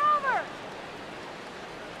runner over.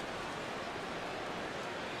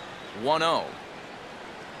 1-0.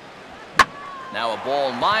 Now a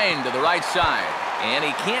ball lined to the right side. And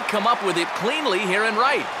he can't come up with it cleanly here in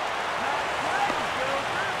right.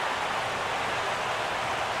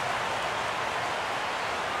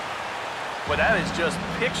 Well, that is just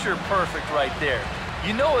picture perfect right there.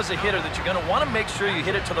 You know as a hitter that you're going to want to make sure you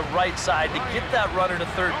hit it to the right side to get that runner to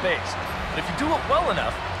third base. But if you do it well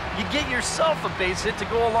enough, you get yourself a base hit to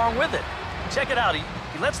go along with it. Check it out. He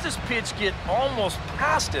lets this pitch get almost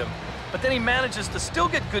past him, but then he manages to still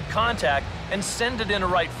get good contact and send it into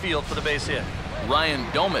right field for the base hit. Ryan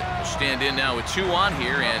Domit will stand in now with 2 on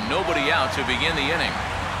here and nobody out to begin the inning.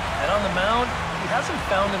 And on the mound, he hasn't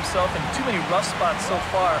found himself in too many rough spots so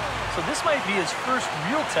far, so this might be his first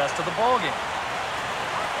real test of the ballgame.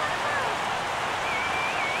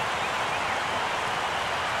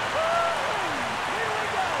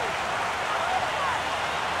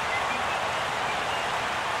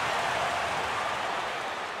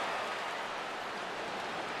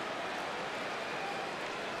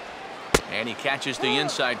 And he catches the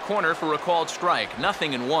inside corner for a called strike.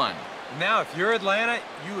 0-1. Now, if you're Atlanta,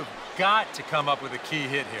 you have got to come up with a key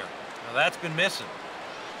hit here. Now, that's been missing.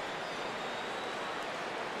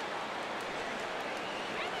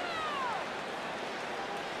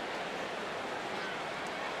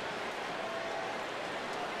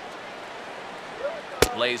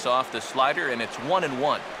 Lays off the slider, and it's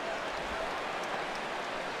 1-1.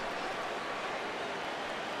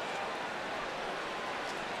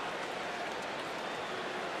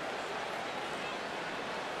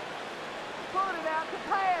 Put it out to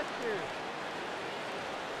pasture.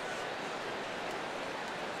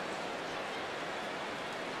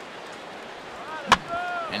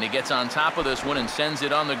 And he gets on top of this one and sends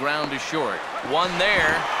it on the ground to short. One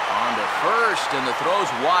there, on to first, and the throw's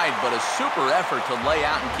wide, but a super effort to lay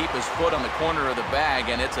out and keep his foot on the corner of the bag,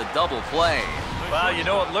 and it's a double play. Wow, you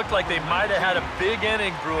know, it looked like they might have had a big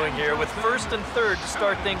inning brewing here with first and third to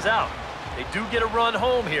start things out. They do get a run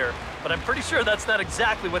home here, but I'm pretty sure that's not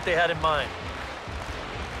exactly what they had in mind.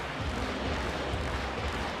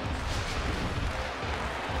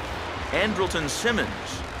 Andrelton Simmons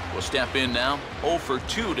will step in now, 0 for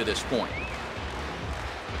 2 to this point.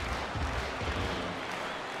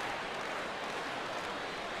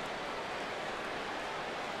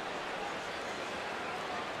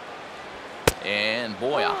 And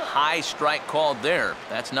boy, a high strike called there.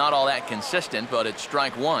 That's not all that consistent, but it's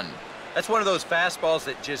strike 1. That's one of those fastballs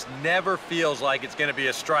that just never feels like it's going to be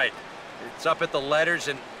a strike. It's up at the letters,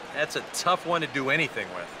 and that's a tough one to do anything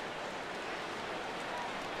with.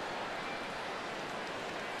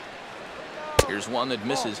 Here's one that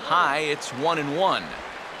misses high. It's 1-1.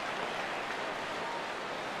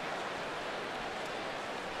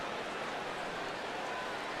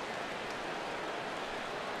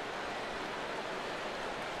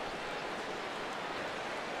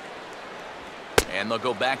 And they'll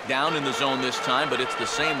go back down in the zone this time, but it's the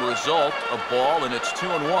same result, a ball, and it's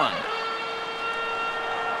 2-1.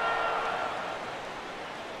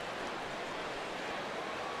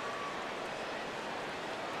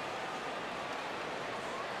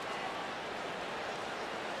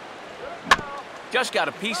 Just got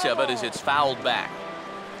a piece of it as it's fouled back.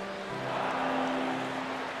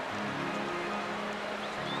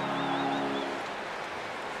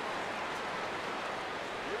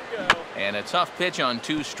 And a tough pitch on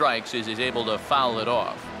 2 strikes as he's able to foul it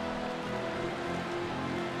off.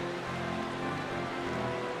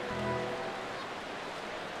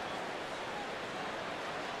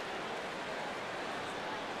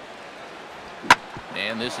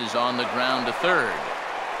 And this is on the ground to third.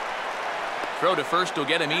 Throw to first will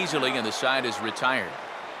get him easily, and the side is retired.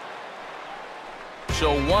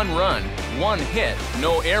 So 1 run, 1 hit,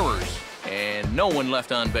 no errors, and no one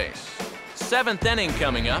left on base. 7th inning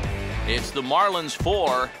coming up. It's the Marlins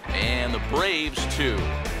 4 and the Braves 2.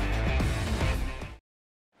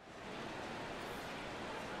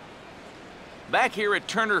 Back here at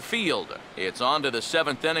Turner Field, it's on to the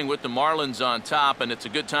 7th inning with the Marlins on top, and it's a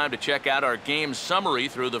good time to check out our game summary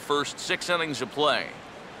through the first 6 innings of play.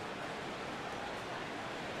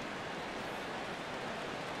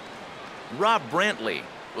 Rob Brantley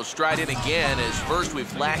will stride in again as first we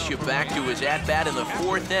flash you back to his at-bat in the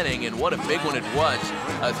 4th inning, and what a big one it was.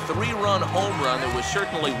 A 3-run home run that was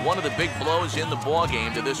certainly one of the big blows in the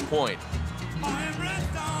ballgame to this point.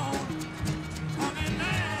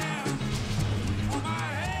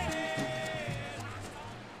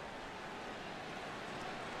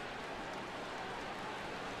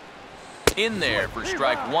 In there for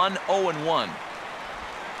strike 1, 0-1.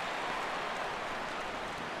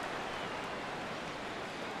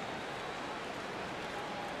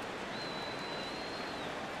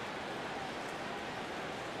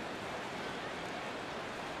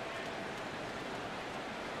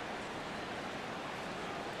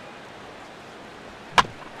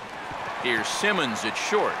 Here's Simmons at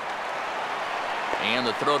short. And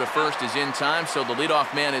the throw to first is in time, so the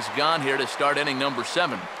leadoff man is gone here to start inning number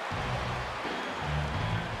 7.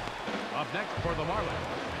 Up next for the Marlins,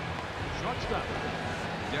 shortstop,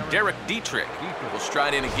 Derek Dietrich will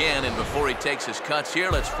stride in again, and before he takes his cuts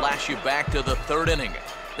here, let's flash you back to the 3rd inning.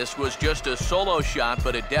 This was just a solo shot,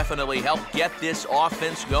 but it definitely helped get this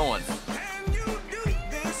offense going.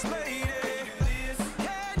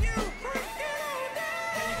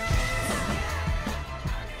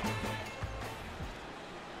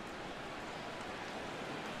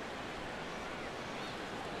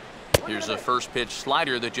 Here's a first pitch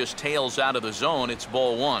slider that just tails out of the zone. It's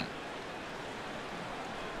ball 1.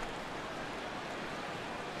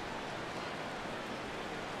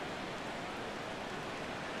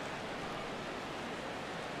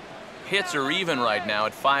 Hits are even right now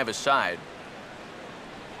at 5 aside.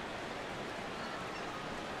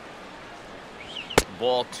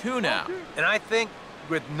 Ball 2 now. And I think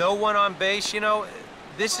with no one on base, you know,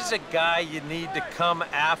 this is a guy you need to come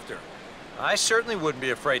after. I certainly wouldn't be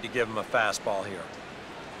afraid to give him a fastball here.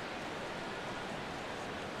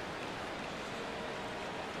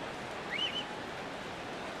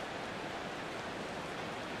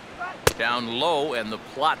 Down low, and the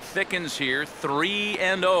plot thickens here,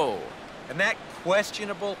 3-0. And that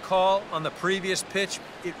questionable call on the previous pitch,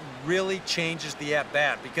 it really changes the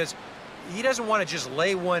at-bat because he doesn't want to just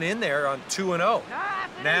lay one in there on 2-0.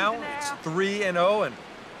 Now it's 3-0, and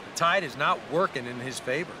the tide is not working in his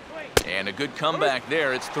favor. And a good comeback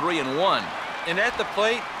there. It's 3-1. And at the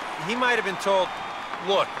plate, he might have been told,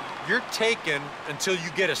 look, you're taken until you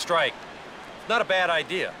get a strike. Not a bad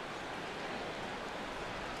idea.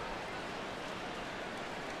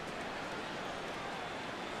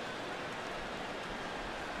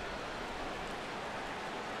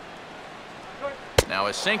 Now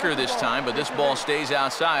a sinker this time, but this ball stays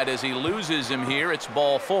outside as he loses him here. It's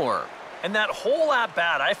ball 4. And that whole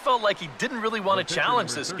at-bat, I felt like he didn't really want to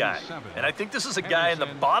challenge this guy. And I think this is a guy in the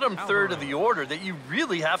bottom 3rd of the order that you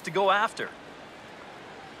really have to go after.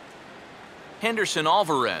 Henderson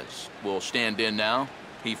Alvarez will stand in now.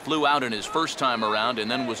 He flew out in his first time around and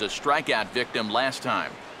then was a strikeout victim last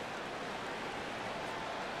time.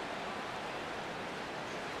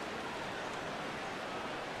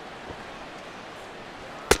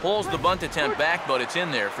 Pulls the bunt attempt back, but it's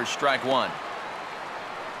in there for strike one.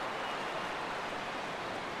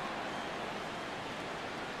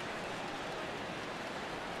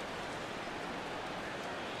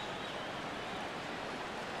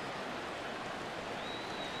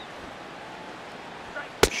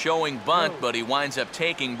 Showing bunt, but he winds up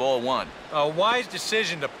taking ball one. A wise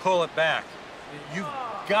decision to pull it back. You've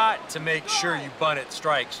got to make sure you bunt it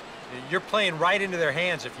strikes. You're playing right into their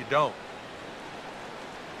hands if you don't.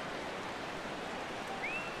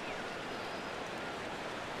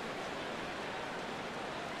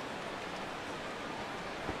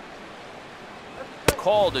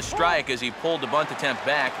 Called a strike as he pulled the bunt attempt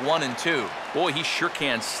back, 1-2. Boy, he sure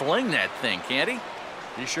can sling that thing, can't he?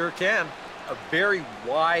 You sure can. A very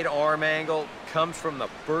wide arm angle, comes from the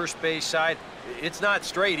first base side. It's not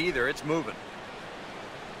straight either, it's moving.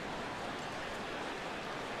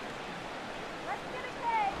 Let's get a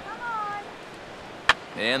K, come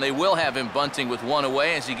on. And they will have him bunting with one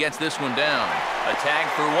away as he gets this one down. A tag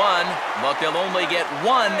for one, but they'll only get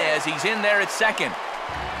one as he's in there at second.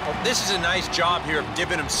 Well, this is a nice job here of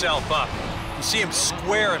divvying himself up. You see him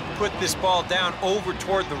square and put this ball down over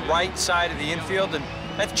toward the right side of the infield, and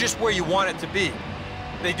that's just where you want it to be.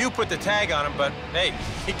 They do put the tag on him, but hey,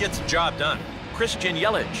 he gets the job done. Christian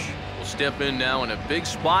Yelich will step in now in a big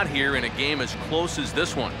spot here in a game as close as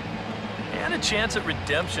this one. And a chance at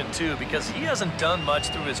redemption, too, because he hasn't done much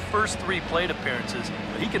through his first 3 plate appearances,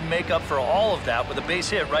 but he can make up for all of that with a base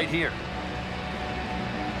hit right here.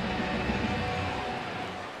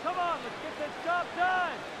 Come on, let's get this job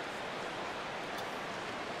done.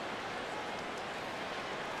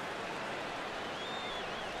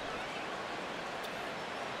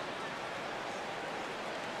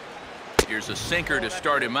 Here's a sinker to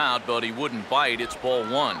start him out, but he wouldn't bite. It's ball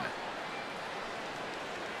one.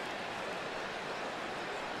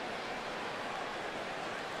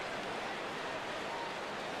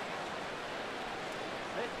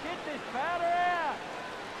 Let's get this powder out.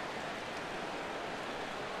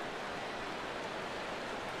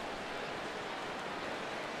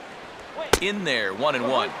 In there,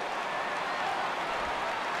 1-1.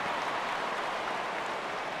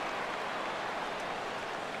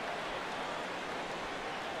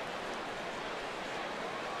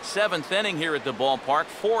 Seventh inning here at the ballpark,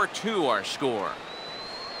 4-2 our score.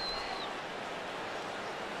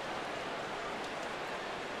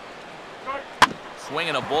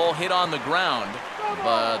 Swinging a ball hit on the ground,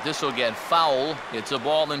 but this will get foul. It's a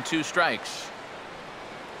ball and 2 strikes.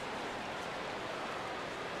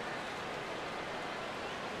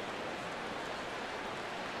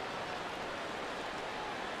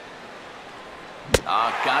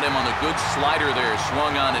 Got him on the good slider there,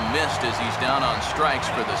 swung on and missed as he's down on strikes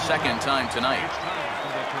for the second time tonight.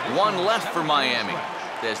 One left for Miami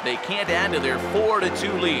as they can't add to their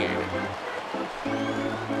 4-2 lead.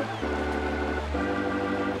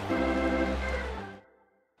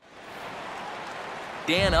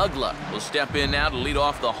 Dan Uggla will step in now to lead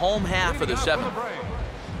off the home half of the 7th.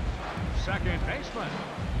 Second baseman,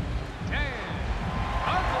 Dan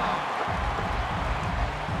Uggla.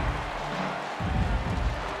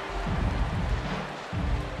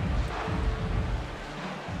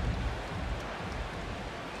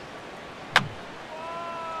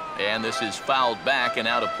 And this is fouled back and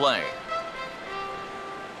out of play.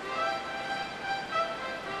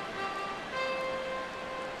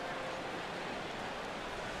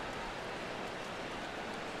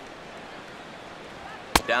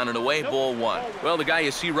 Down and away, ball one. Well, the guy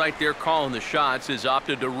you see right there calling the shots has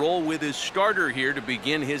opted to roll with his starter here to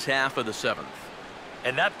begin his half of the 7th.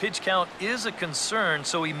 And that pitch count is a concern,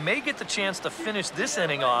 so he may get the chance to finish this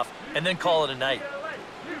inning off and then call it a night.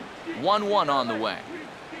 1-1 on the way.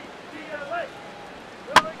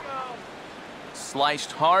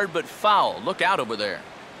 Sliced hard but foul. Look out over there.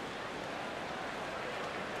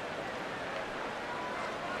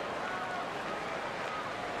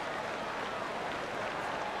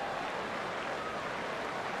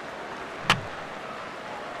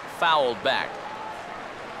 Fouled back.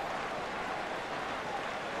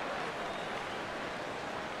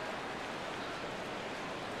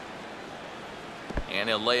 And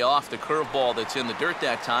he'll lay off the curveball that's in the dirt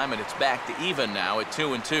that time, and it's back to even now at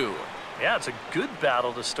 2-2. Yeah, it's a good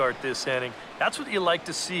battle to start this inning. That's what you like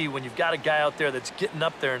to see when you've got a guy out there that's getting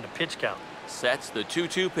up there in the pitch count. Sets the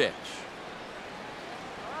 2-2 pitch.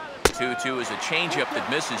 2-2 is a changeup that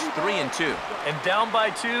misses 3-2. And down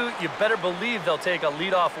by 2, you better believe they'll take a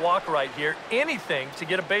leadoff walk right here. Anything to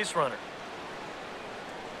get a base runner.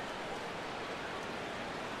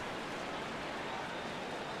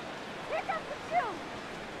 Here comes the shoot.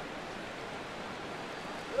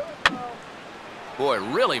 Boy,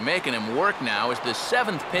 really making him work now as the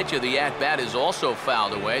 7th pitch of the at-bat is also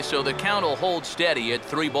fouled away, so the count will hold steady at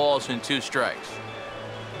 3 balls and 2 strikes.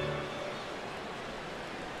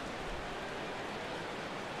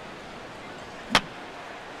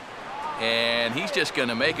 And he's just going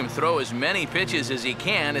to make him throw as many pitches as he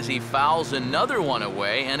can as he fouls another one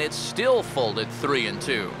away, and it's still folded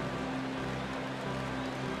 3-2.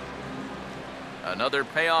 Another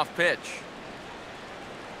payoff pitch.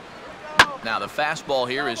 Now the fastball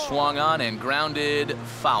here is swung on and grounded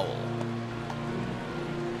foul.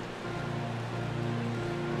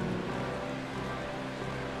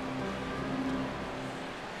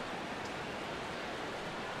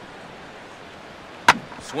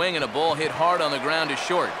 Swing and a ball hit hard on the ground to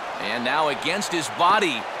short. And now against his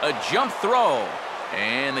body, a jump throw.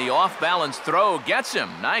 And the off-balance throw gets him.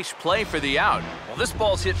 Nice play for the out. Well, this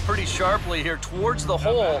ball's hit pretty sharply here towards the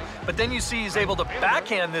hole, but then you see he's able to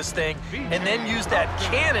backhand this thing and then use that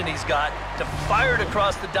cannon he's got to fire it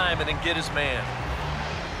across the diamond and get his man.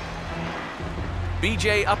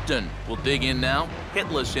 B.J. Upton will dig in now,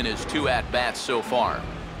 hitless in his 2 at-bats so far.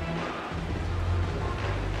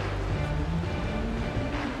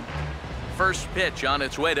 First pitch on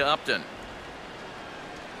its way to Upton.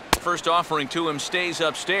 First offering to him stays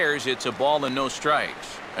upstairs. It's a ball and no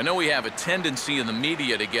strikes. I know we have a tendency in the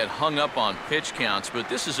media to get hung up on pitch counts, but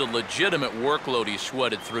this is a legitimate workload he's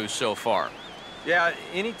sweated through so far. Yeah,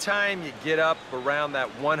 anytime you get up around that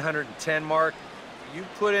 110 mark, you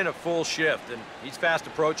put in a full shift, and he's fast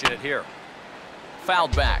approaching it here.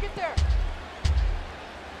 Fouled back.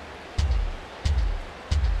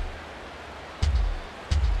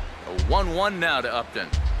 A 1-1 now to Upton.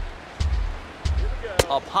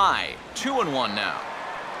 Up high, 2-1 now.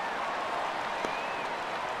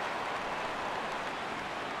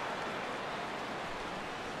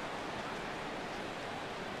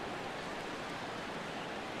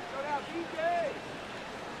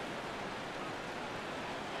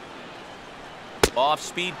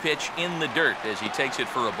 Off-speed pitch in the dirt as he takes it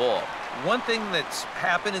for a ball. One thing that's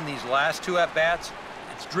happened in these last 2 at-bats,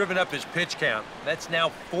 it's driven up his pitch count. That's now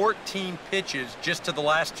 14 pitches just to the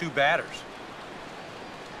last 2 batters.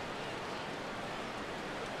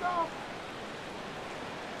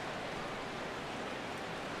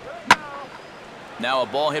 Now a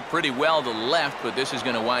ball hit pretty well to left, but this is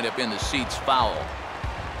going to wind up in the seats foul.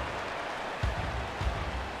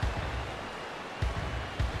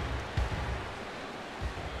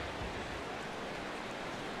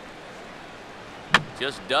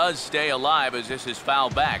 Just does stay alive as this is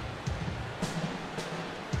fouled back.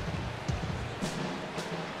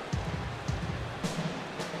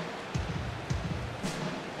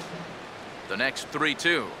 The next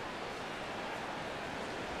 3-2.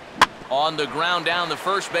 On the ground down the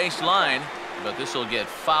first base line, but this will get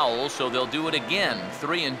foul, so they'll do it again.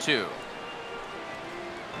 3-2.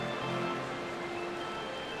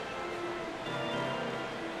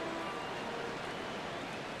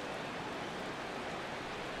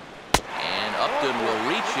 And Upton will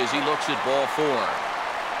reach as he looks at ball 4.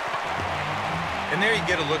 And there you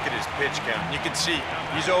get a look at his pitch count. You can see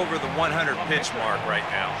he's over the 100 pitch mark right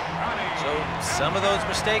now. So some of those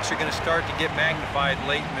mistakes are going to start to get magnified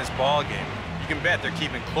late in this ball game. You can bet they're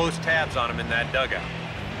keeping close tabs on him in that dugout.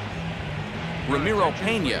 Ramiro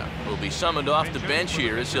Pena will be summoned off the bench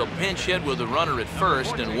here as he'll pinch hit with a runner at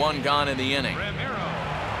first and 1 gone in the inning.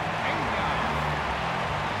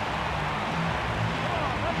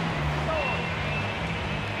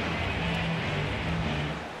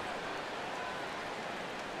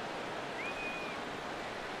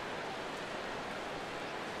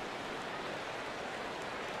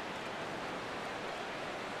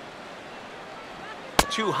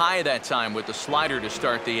 Too high that time with the slider to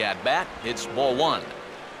start the at-bat. It's ball 1.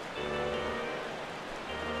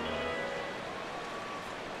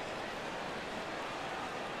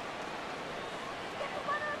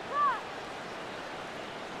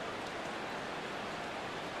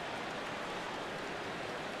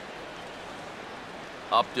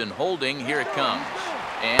 Upton holding. Here it comes.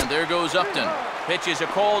 And there goes Upton. Pitches a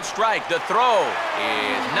cold strike. The throw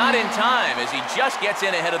is not in time as he just gets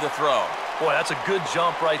in ahead of the throw. Boy, that's a good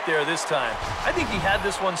jump right there this time. I think he had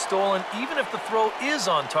this one stolen even if the throw is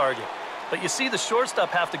on target. But you see the shortstop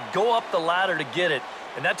have to go up the ladder to get it,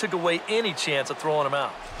 and that took away any chance of throwing him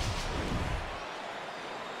out.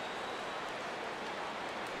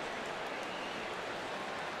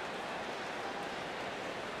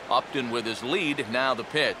 Upton with his lead, now the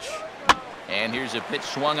pitch. And here's a pitch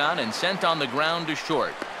swung on and sent on the ground to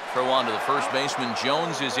short. Throw on to the first baseman.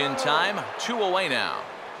 Jones is in time. 2 away now.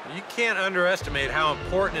 You can't underestimate how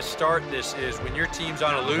important a start this is when your team's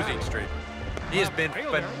on a losing streak. He has been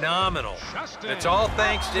phenomenal. It's all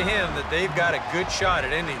thanks to him that they've got a good shot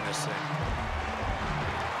at ending this thing.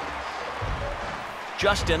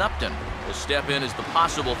 Justin Upton will step in as the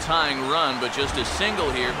possible tying run, but just a single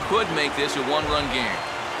here could make this a one-run game.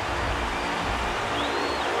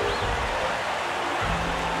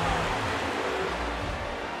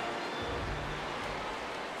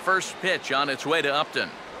 First pitch on its way to Upton.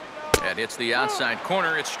 That hits the outside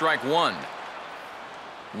corner. It's strike one.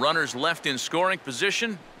 Runners left in scoring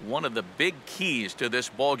position, one of the big keys to this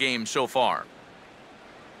ball game so far.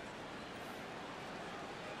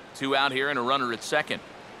 Two out here and a runner at second.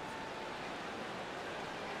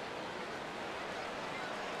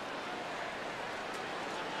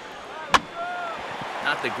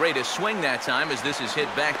 Not the greatest swing that time as this is hit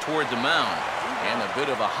back toward the mound. And a bit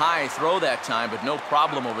of a high throw that time, but no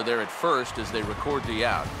problem over there at first as they record the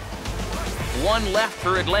out. One left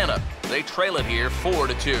for Atlanta. They trail it here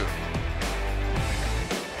 4-2.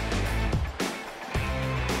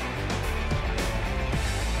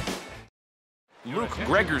 Luke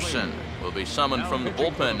Gregerson will be summoned from the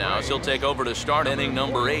bullpen now as he'll take over to start inning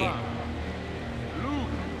number 8. Luke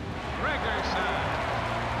Gregerson.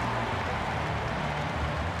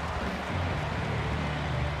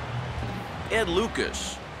 Ed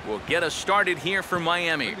Lucas will get us started here for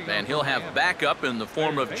Miami, and he'll have backup in the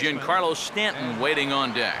form of Giancarlo Stanton waiting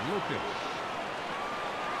on deck.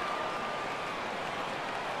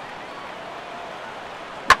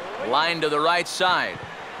 Line to the right side,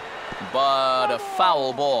 but a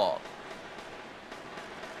foul ball.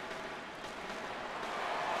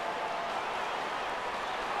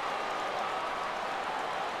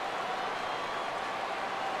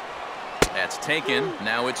 That's taken.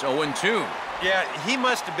 Now it's 0-2. Yeah, he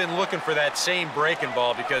must have been looking for that same breaking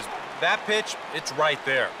ball because that pitch, it's right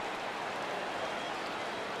there.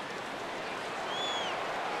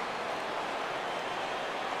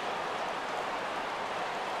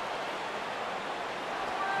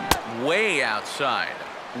 Way outside.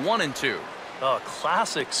 1-2. Oh,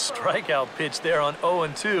 classic strikeout pitch there on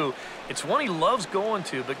 0-2. It's one he loves going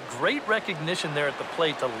to, but great recognition there at the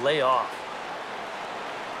plate to lay off.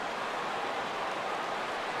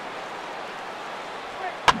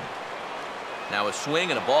 Now a swing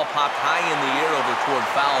and a ball popped high in the air over toward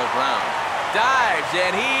foul ground. Dives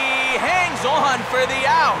and he hangs on for the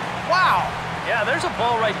out. Wow. Yeah, there's a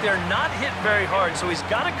ball right there not hit very hard, so he's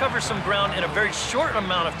got to cover some ground in a very short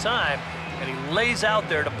amount of time, and he lays out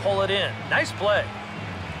there to pull it in. Nice play.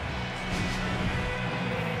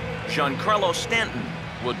 Giancarlo Stanton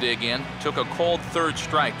will dig in. Took a cold third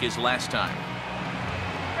strike his last time.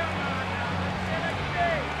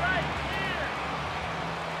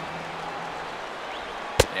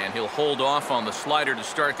 And he'll hold off on the slider to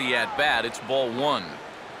start the at-bat. It's ball one.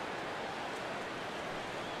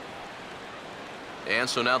 And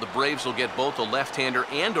so now the Braves will get both a left-hander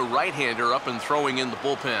and a right-hander up and throwing in the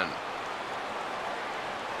bullpen.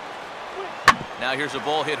 Now here's a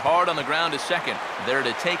ball hit hard on the ground to second. There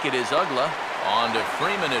to take it is Ugla. On to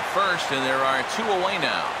Freeman at first, and there are two away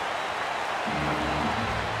now.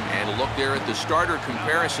 And a look there at the starter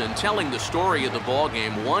comparison, telling the story of the ball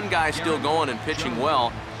game. One guy still going and pitching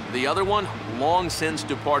well. The other one long since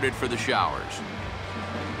departed for the showers.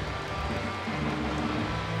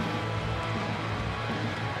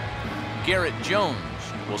 Garrett Jones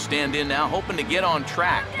will stand in now, hoping to get on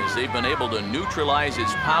track as they've been able to neutralize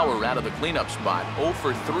his power out of the cleanup spot. 0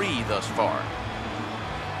 for 3 thus far.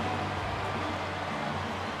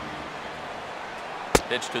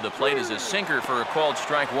 Pitch to the plate is a sinker for a called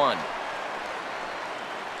strike one.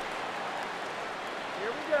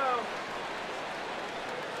 Here we go.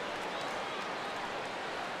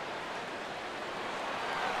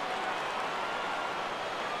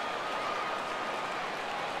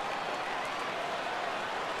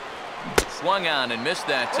 Swung on and missed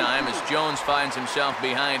that time as Jones finds himself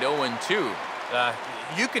behind 0-2.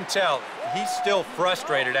 You can tell he's still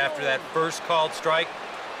frustrated after that first called strike.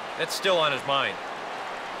 That's still on his mind.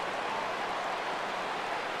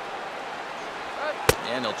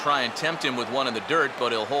 And they'll try and tempt him with one in the dirt,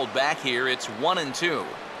 but he'll hold back here. It's 1-2.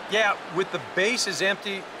 Yeah, with the bases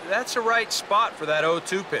empty, that's the right spot for that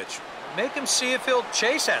 0-2 pitch. Make him see if he'll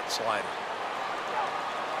chase that slider.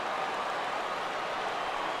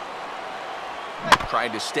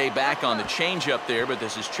 Tried to stay back on the changeup there, but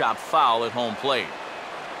this is chopped foul at home plate.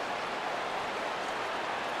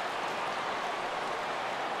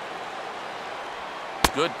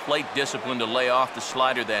 Good plate discipline to lay off the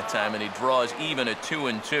slider that time, and he draws even at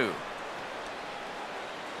 2-2.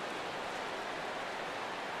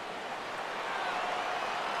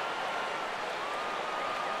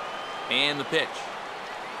 And the pitch.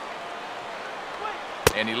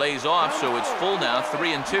 And he lays off, so it's full now,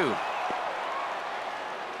 3-2.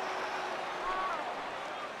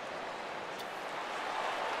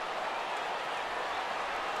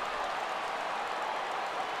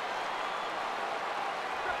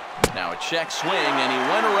 Now a check swing, and he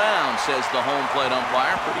went around, says the home plate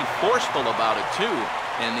umpire. Pretty forceful about it, too.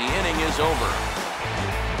 And the inning is over.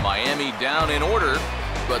 Miami down in order,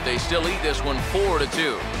 but they still lead this one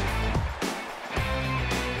 4-2.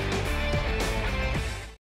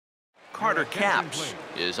 Carter Capps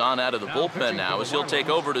is on out of the bullpen now as he'll take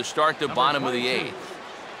over to start the bottom of the 8th.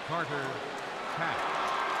 Carter Capps.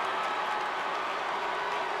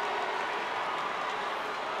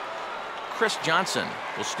 Chris Johnson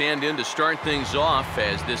will stand in to start things off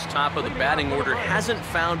as this top of the batting order hasn't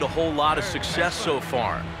found a whole lot of success so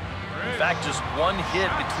far. In fact, just one hit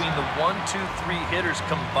between the 1, 2, 3 hitters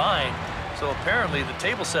combined. So apparently the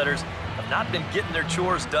table setters have not been getting their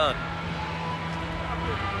chores done.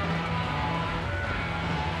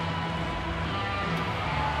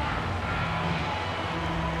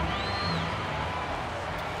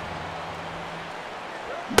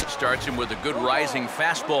 Starts him with a good rising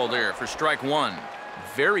fastball there for strike 1.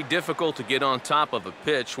 Very difficult to get on top of a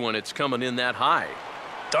pitch when it's coming in that high.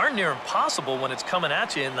 Darn near impossible when it's coming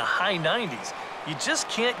at you in the high 90s. You just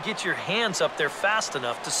can't get your hands up there fast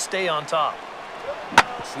enough to stay on top.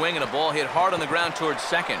 Swing and a ball hit hard on the ground towards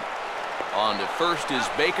second. On to first is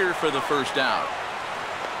Baker for the first out.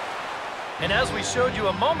 And as we showed you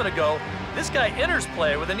a moment ago, this guy enters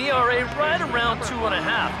play with an ERA right around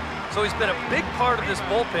 2.5. So he's been a big part of this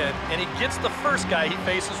bullpen, and he gets the first guy he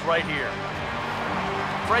faces right here.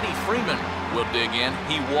 Freddie Freeman will dig in.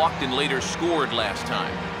 He walked and later scored last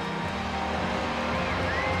time.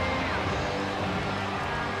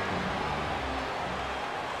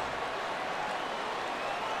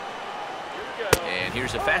 And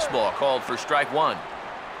here's a fastball called for strike 1.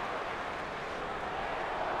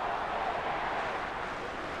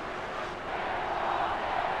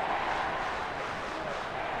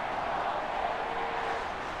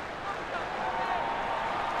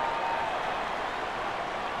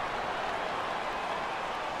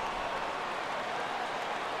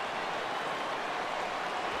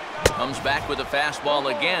 Comes back with a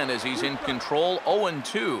fastball again as he's in control,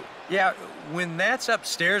 0-2. Yeah, when that's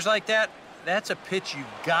upstairs like that, that's a pitch you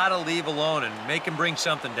gotta leave alone and make him bring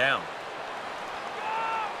something down.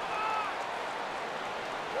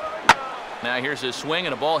 Now here's a swing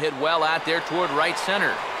and a ball hit well out there toward right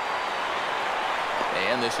center.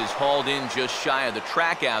 And this is hauled in just shy of the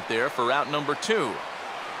track out there for out number 2.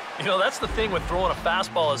 You know, that's the thing with throwing a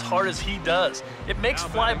fastball as hard as he does. It makes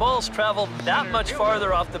fly balls travel that much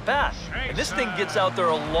farther off the bat. And this thing gets out there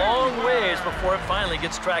a long ways before it finally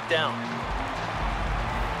gets tracked down.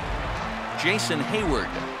 Jason Hayward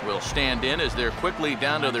will stand in as they're quickly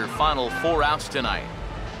down to their final 4 outs tonight.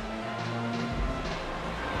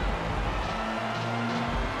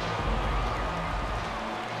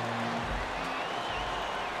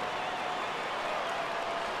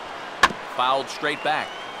 Fouled straight back.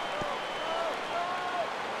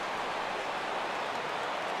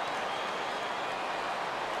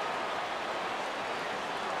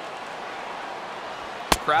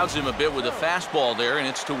 Crowds him a bit with a fastball there, and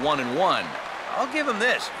it's to 1-1. I'll give him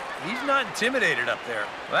this. He's not intimidated up there.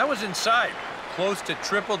 That was inside, close to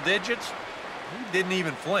triple digits. He didn't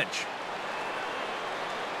even flinch.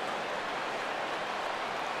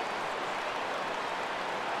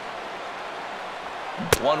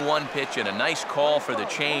 One pitch and a nice call for the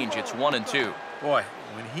change. It's 1-2. Boy,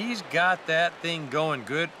 when he's got that thing going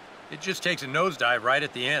good, it just takes a nosedive right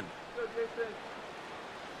at the end.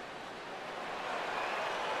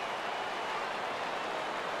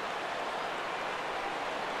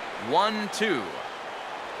 One, two.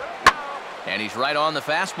 And he's right on the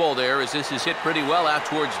fastball there as this is hit pretty well out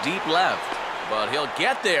towards deep left. But he'll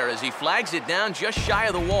get there as he flags it down just shy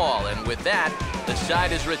of the wall. And with that, the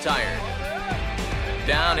side is retired.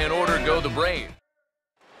 Down in order go the Braves.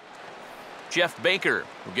 Jeff Baker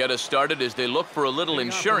will get us started as they look for a little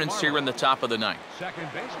insurance here in the top of the ninth. Second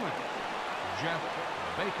baseman, Jeff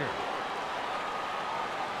Baker.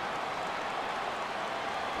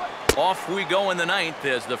 Off we go in the ninth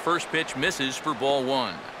as the first pitch misses for ball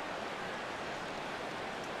 1.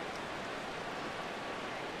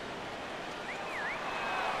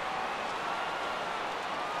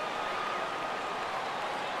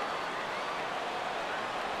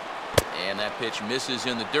 And that pitch misses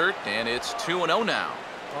in the dirt, and it's 2-0 now.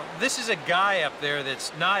 Well, this is a guy up there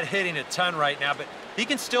that's not hitting a ton right now, but he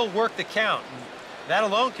can still work the count. And that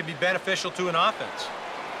alone can be beneficial to an offense.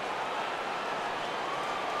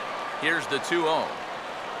 Here's the 2-0.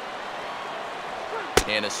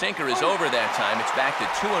 And a sinker is over that time. It's back to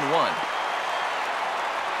 2-1.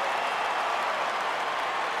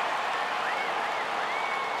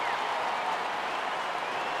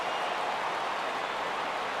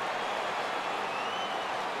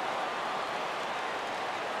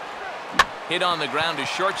 Hit on the ground to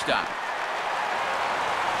shortstop.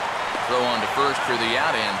 Throw on to first for the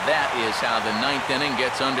out, and that is how the 9th inning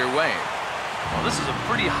gets underway. Well, this is a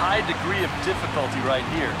pretty high degree of difficulty right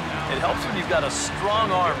here. It helps when you've got a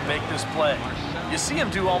strong arm to make this play. You see him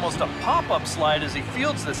do almost a pop-up slide as he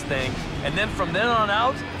fields this thing, and then from then on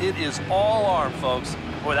out, it is all arm, folks.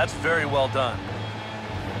 Boy, that's very well done.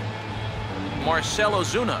 Marcell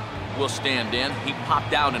Ozuna will stand in. He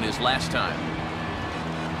popped out in his last time.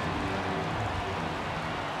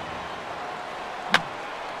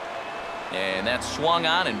 And that's swung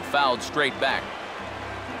on and fouled straight back.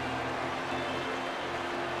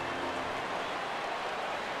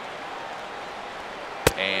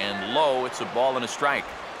 And low, it's a ball and a strike.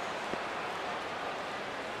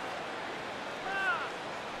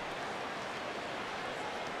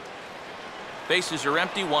 Bases are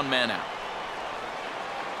empty, 1 man out.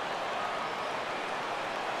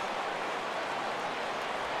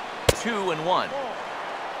 Two and one.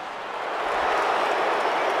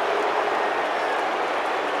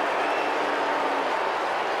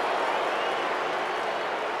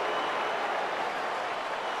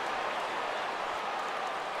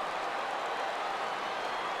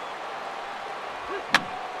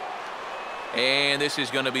 And this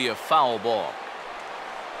is going to be a foul ball.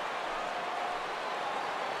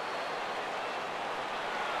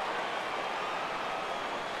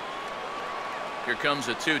 Here comes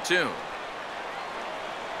a 2-2.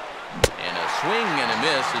 And a swing and a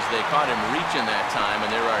miss as they caught him reaching that time,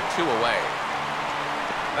 and there are 2 away.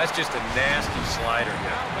 That's just a nasty slider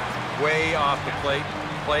here. Way off the plate.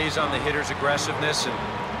 Plays on the hitter's aggressiveness,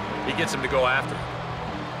 and he gets him to go after it.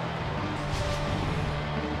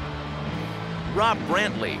 Rob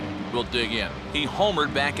Brantley will dig in. He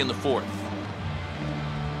homered back in the 4th.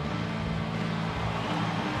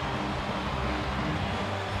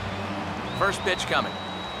 First pitch coming.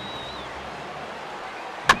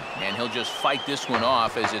 And he'll just fight this one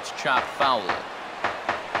off as it's chopped foul.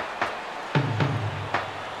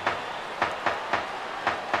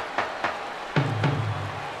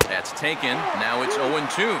 That's taken. Now it's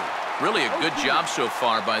 0-2. Really a good job so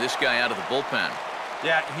far by this guy out of the bullpen.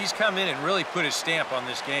 Yeah, he's come in and really put his stamp on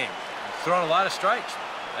this game. He's thrown a lot of strikes.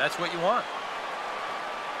 That's what you want.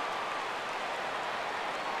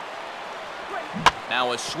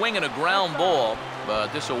 Now a swing and a ground ball,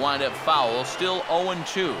 but this will wind up foul. Still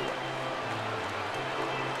 0-2.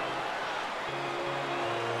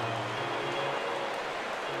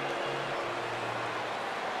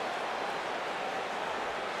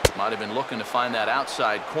 Might have been looking to find that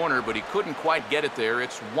outside corner, but he couldn't quite get it there.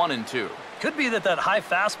 It's 1-2. Could be that high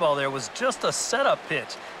fastball there was just a setup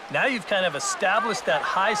pitch. Now you've kind of established that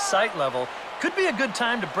high sight level. Could be a good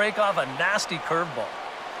time to break off a nasty curveball.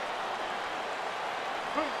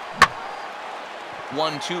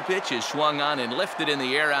 1-2 pitch is swung on and lifted in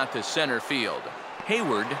the air out to center field.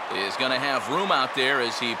 Hayward is going to have room out there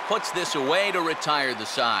as he puts this away to retire the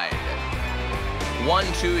side.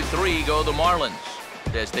 1-2-3 go the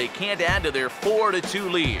Marlins as they can't add to their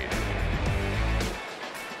 4-2 lead.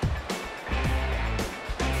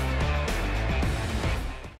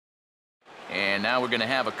 And now we're going to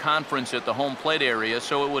have a conference at the home plate area,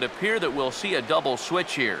 so it would appear that we'll see a double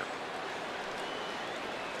switch here.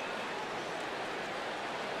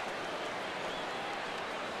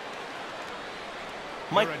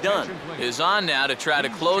 Mike Dunn is on now to try to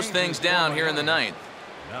close things down here in the 9th.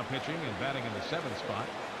 Now pitching and batting in the 7th spot,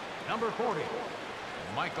 number 40,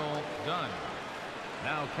 Michael Dunn.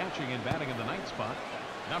 Now catching and batting in the 9th spot,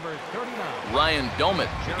 number 39. Ryan Domit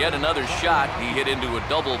to get another shot. He hit into a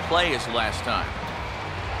double play his last time.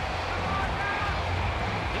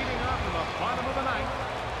 Leading off in the bottom of the 9th,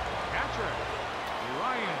 catcher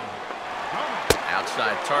Ryan Domit.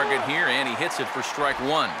 Outside target here, and he hits it for strike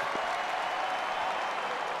 1.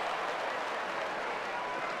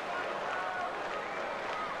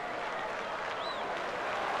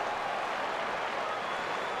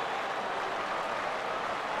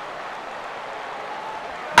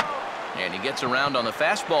 And he gets around on the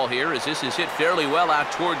fastball here as this is hit fairly well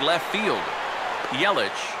out toward left field.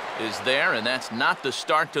 Yelich is there, and that's not the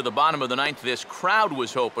start to the bottom of the 9th this crowd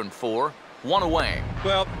was hoping for. 1 away.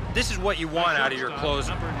 Well, this is what you want out of your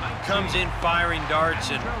closer. Comes in firing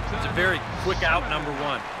darts, and it's a very quick out, number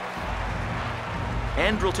 1.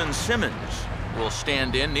 Andrelton Simmons will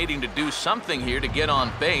stand in, needing to do something here to get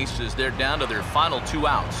on base as they're down to their final 2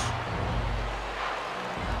 outs.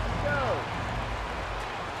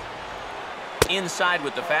 Inside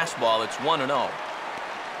with the fastball, it's 1-0.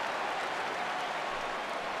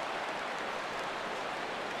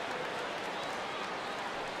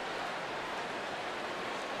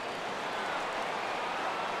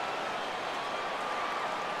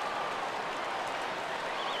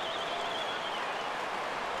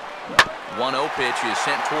 Pitch is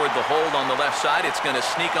sent toward the hold on the left side. It's going to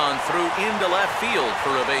sneak on through into left field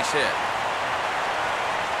for a base hit.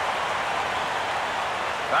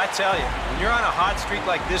 I tell you, when you're on a hot streak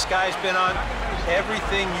like this guy's been on,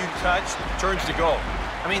 everything you touch turns to gold.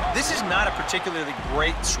 I mean, this is not a particularly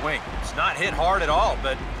great swing. It's not hit hard at all,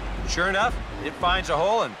 but sure enough, it finds a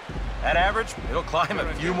hole, and at average, it'll climb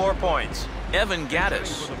a few more points. Evan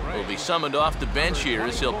Gaddis will be summoned off the bench here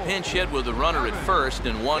as he'll pinch hit with a runner at first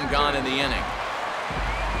and one gone in the inning.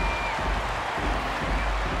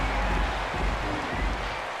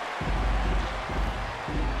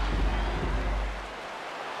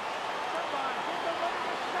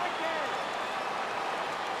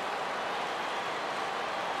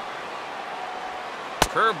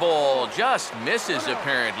 Curveball just misses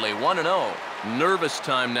apparently. 1-0. Nervous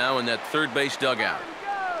time now in that third base dugout.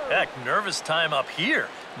 Heck, nervous time up here.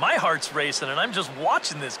 My heart's racing and I'm just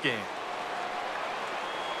watching this game.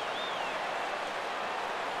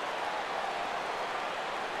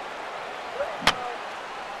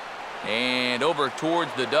 And over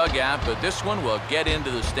towards the dugout, but this one will get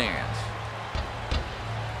into the stands.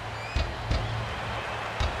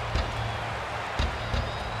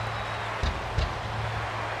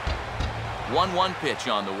 One pitch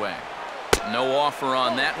on the way. No offer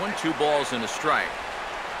on that one. 2 balls and a strike.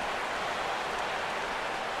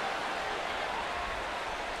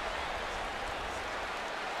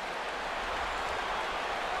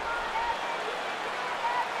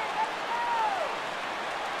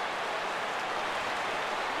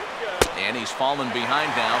 And he's fallen behind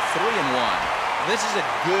now, 3-1. This is a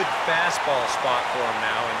good fastball spot for him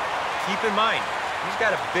now, and keep in mind, he's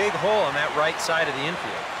got a big hole on that right side of the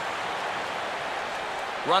infield.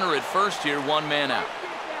 Runner at first here, 1 man out.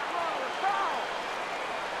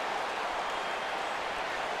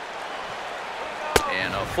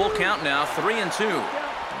 And a full count now, 3-2.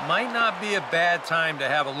 Might not be a bad time to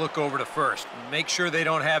have a look over to first. Make sure they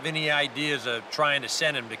don't have any ideas of trying to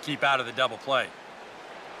send him to keep out of the double play.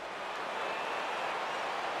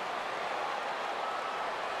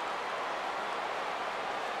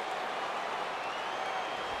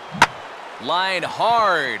 Line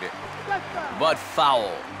hard, but foul.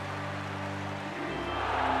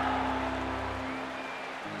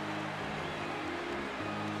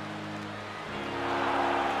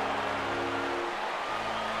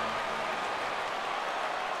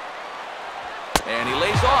 And he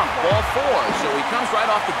lays off, ball 4. So he comes right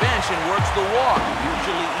off the bench and works the walk.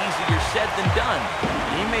 Usually easier said than done.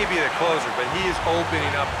 He may be the closer, but he is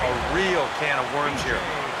opening up a real can of worms here.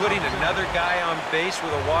 Putting another guy on base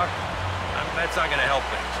with a walk, that's not going to help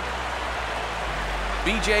things.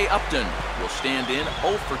 B.J. Upton will stand in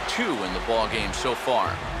 0 for 2 in the ball game so far.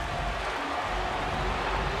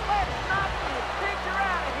 Let's knock this picture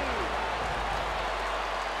out of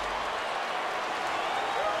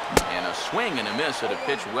here. And a swing and a miss at a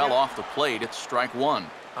pitch well off the plate. It's strike 1.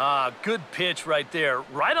 Good pitch right there,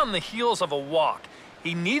 right on the heels of a walk.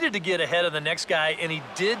 He needed to get ahead of the next guy, and he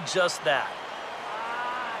did just that.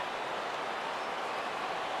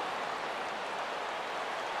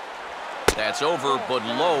 That's over, but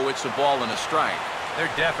low. It's a ball and a strike. They're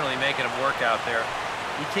definitely making him work out there.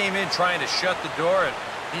 He came in trying to shut the door, and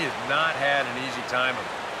he has not had an easy time of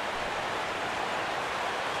it.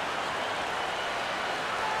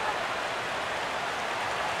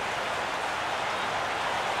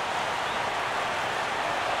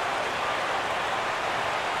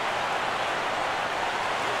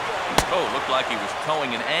 Oh, looked like he was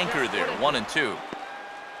towing an anchor there. 1-2.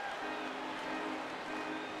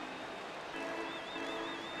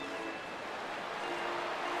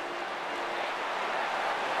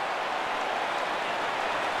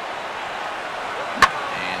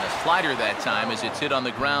 Slider that time as it's hit on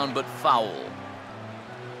the ground, but foul.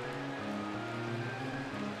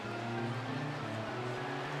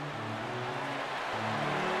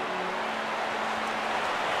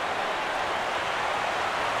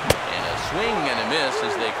 And a swing and a miss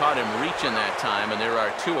as they caught him reaching that time, and there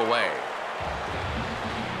are 2 away.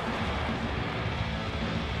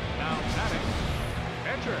 Now batting,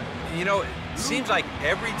 pitcher. You know, it seems like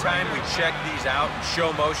every time we check these out in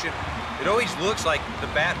show motion, it always looks like the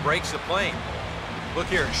bat breaks the plane. Look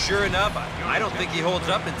here, sure enough, I don't think he holds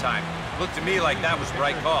up in time. Looked to me like that was the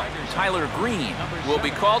right call. Tyler Green will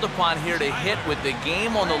be called upon here to hit with the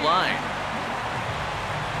game on the line.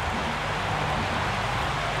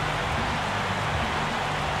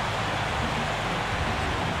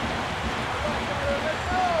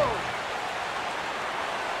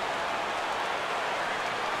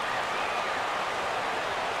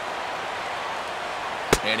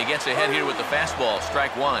 And he gets ahead here with the fastball,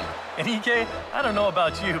 strike one. And EK, I don't know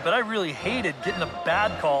about you, but I really hated getting a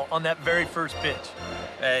bad call on that very first pitch.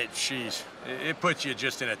 Hey, jeez. It puts you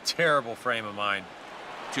just in a terrible frame of mind.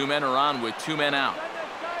 2 men are on with 2 men out.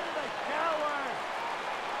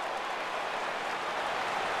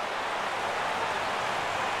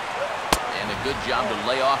 And a good job to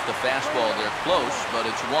lay off the fastball. They're close, but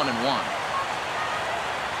it's 1-1.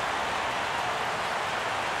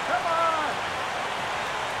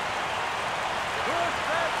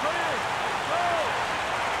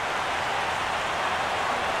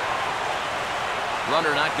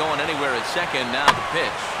 Runner not going anywhere at second. Now the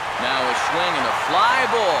pitch. Now a swing and a fly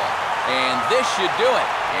ball. And this should do it.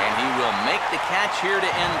 And he will make the catch here to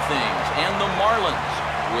end things. And the Marlins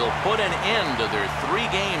will put an end to their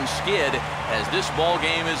 3-game skid as this ball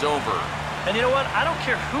game is over. And you know what? I don't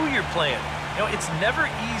care who you're playing. You know, it's never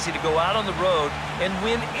easy to go out on the road and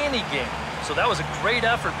win any game. So that was a great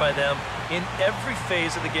effort by them in every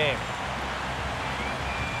phase of the game.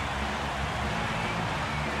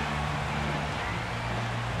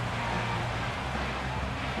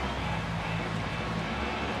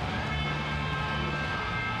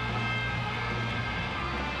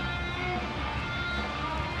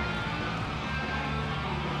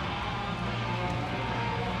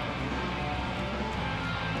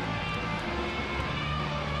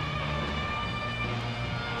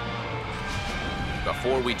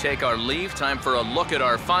 Before we take our leave, time for a look at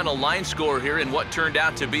our final line score here in what turned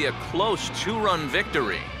out to be a close 2-run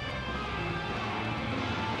victory.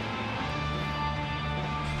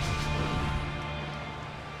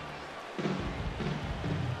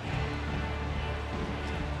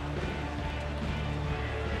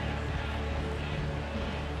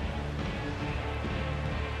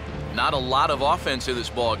 Not a lot of offense in this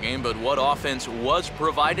ball game, but what offense was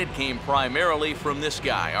provided came primarily from this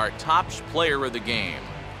guy, our top player of the game.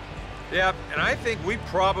 Yeah, and I think we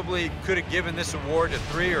probably could have given this award to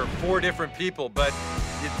 3 or 4 different people, but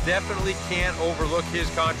you definitely can't overlook his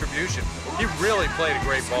contribution. He really played a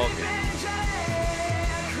great ball game.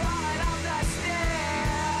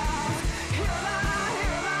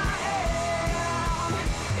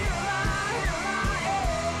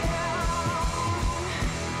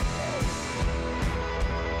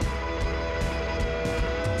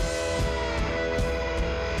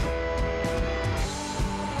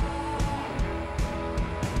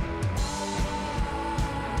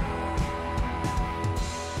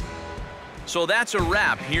 So that's a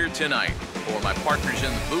wrap here tonight. For my partners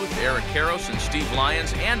in the booth, Eric Karros and Steve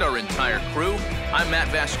Lyons, and our entire crew, I'm Matt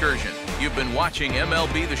Vasgersian. You've been watching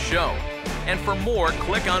MLB The Show. And for more,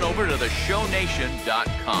 click on over to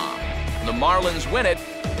theshownation.com. The Marlins win it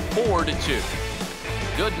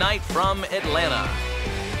 4-2. Good night from Atlanta.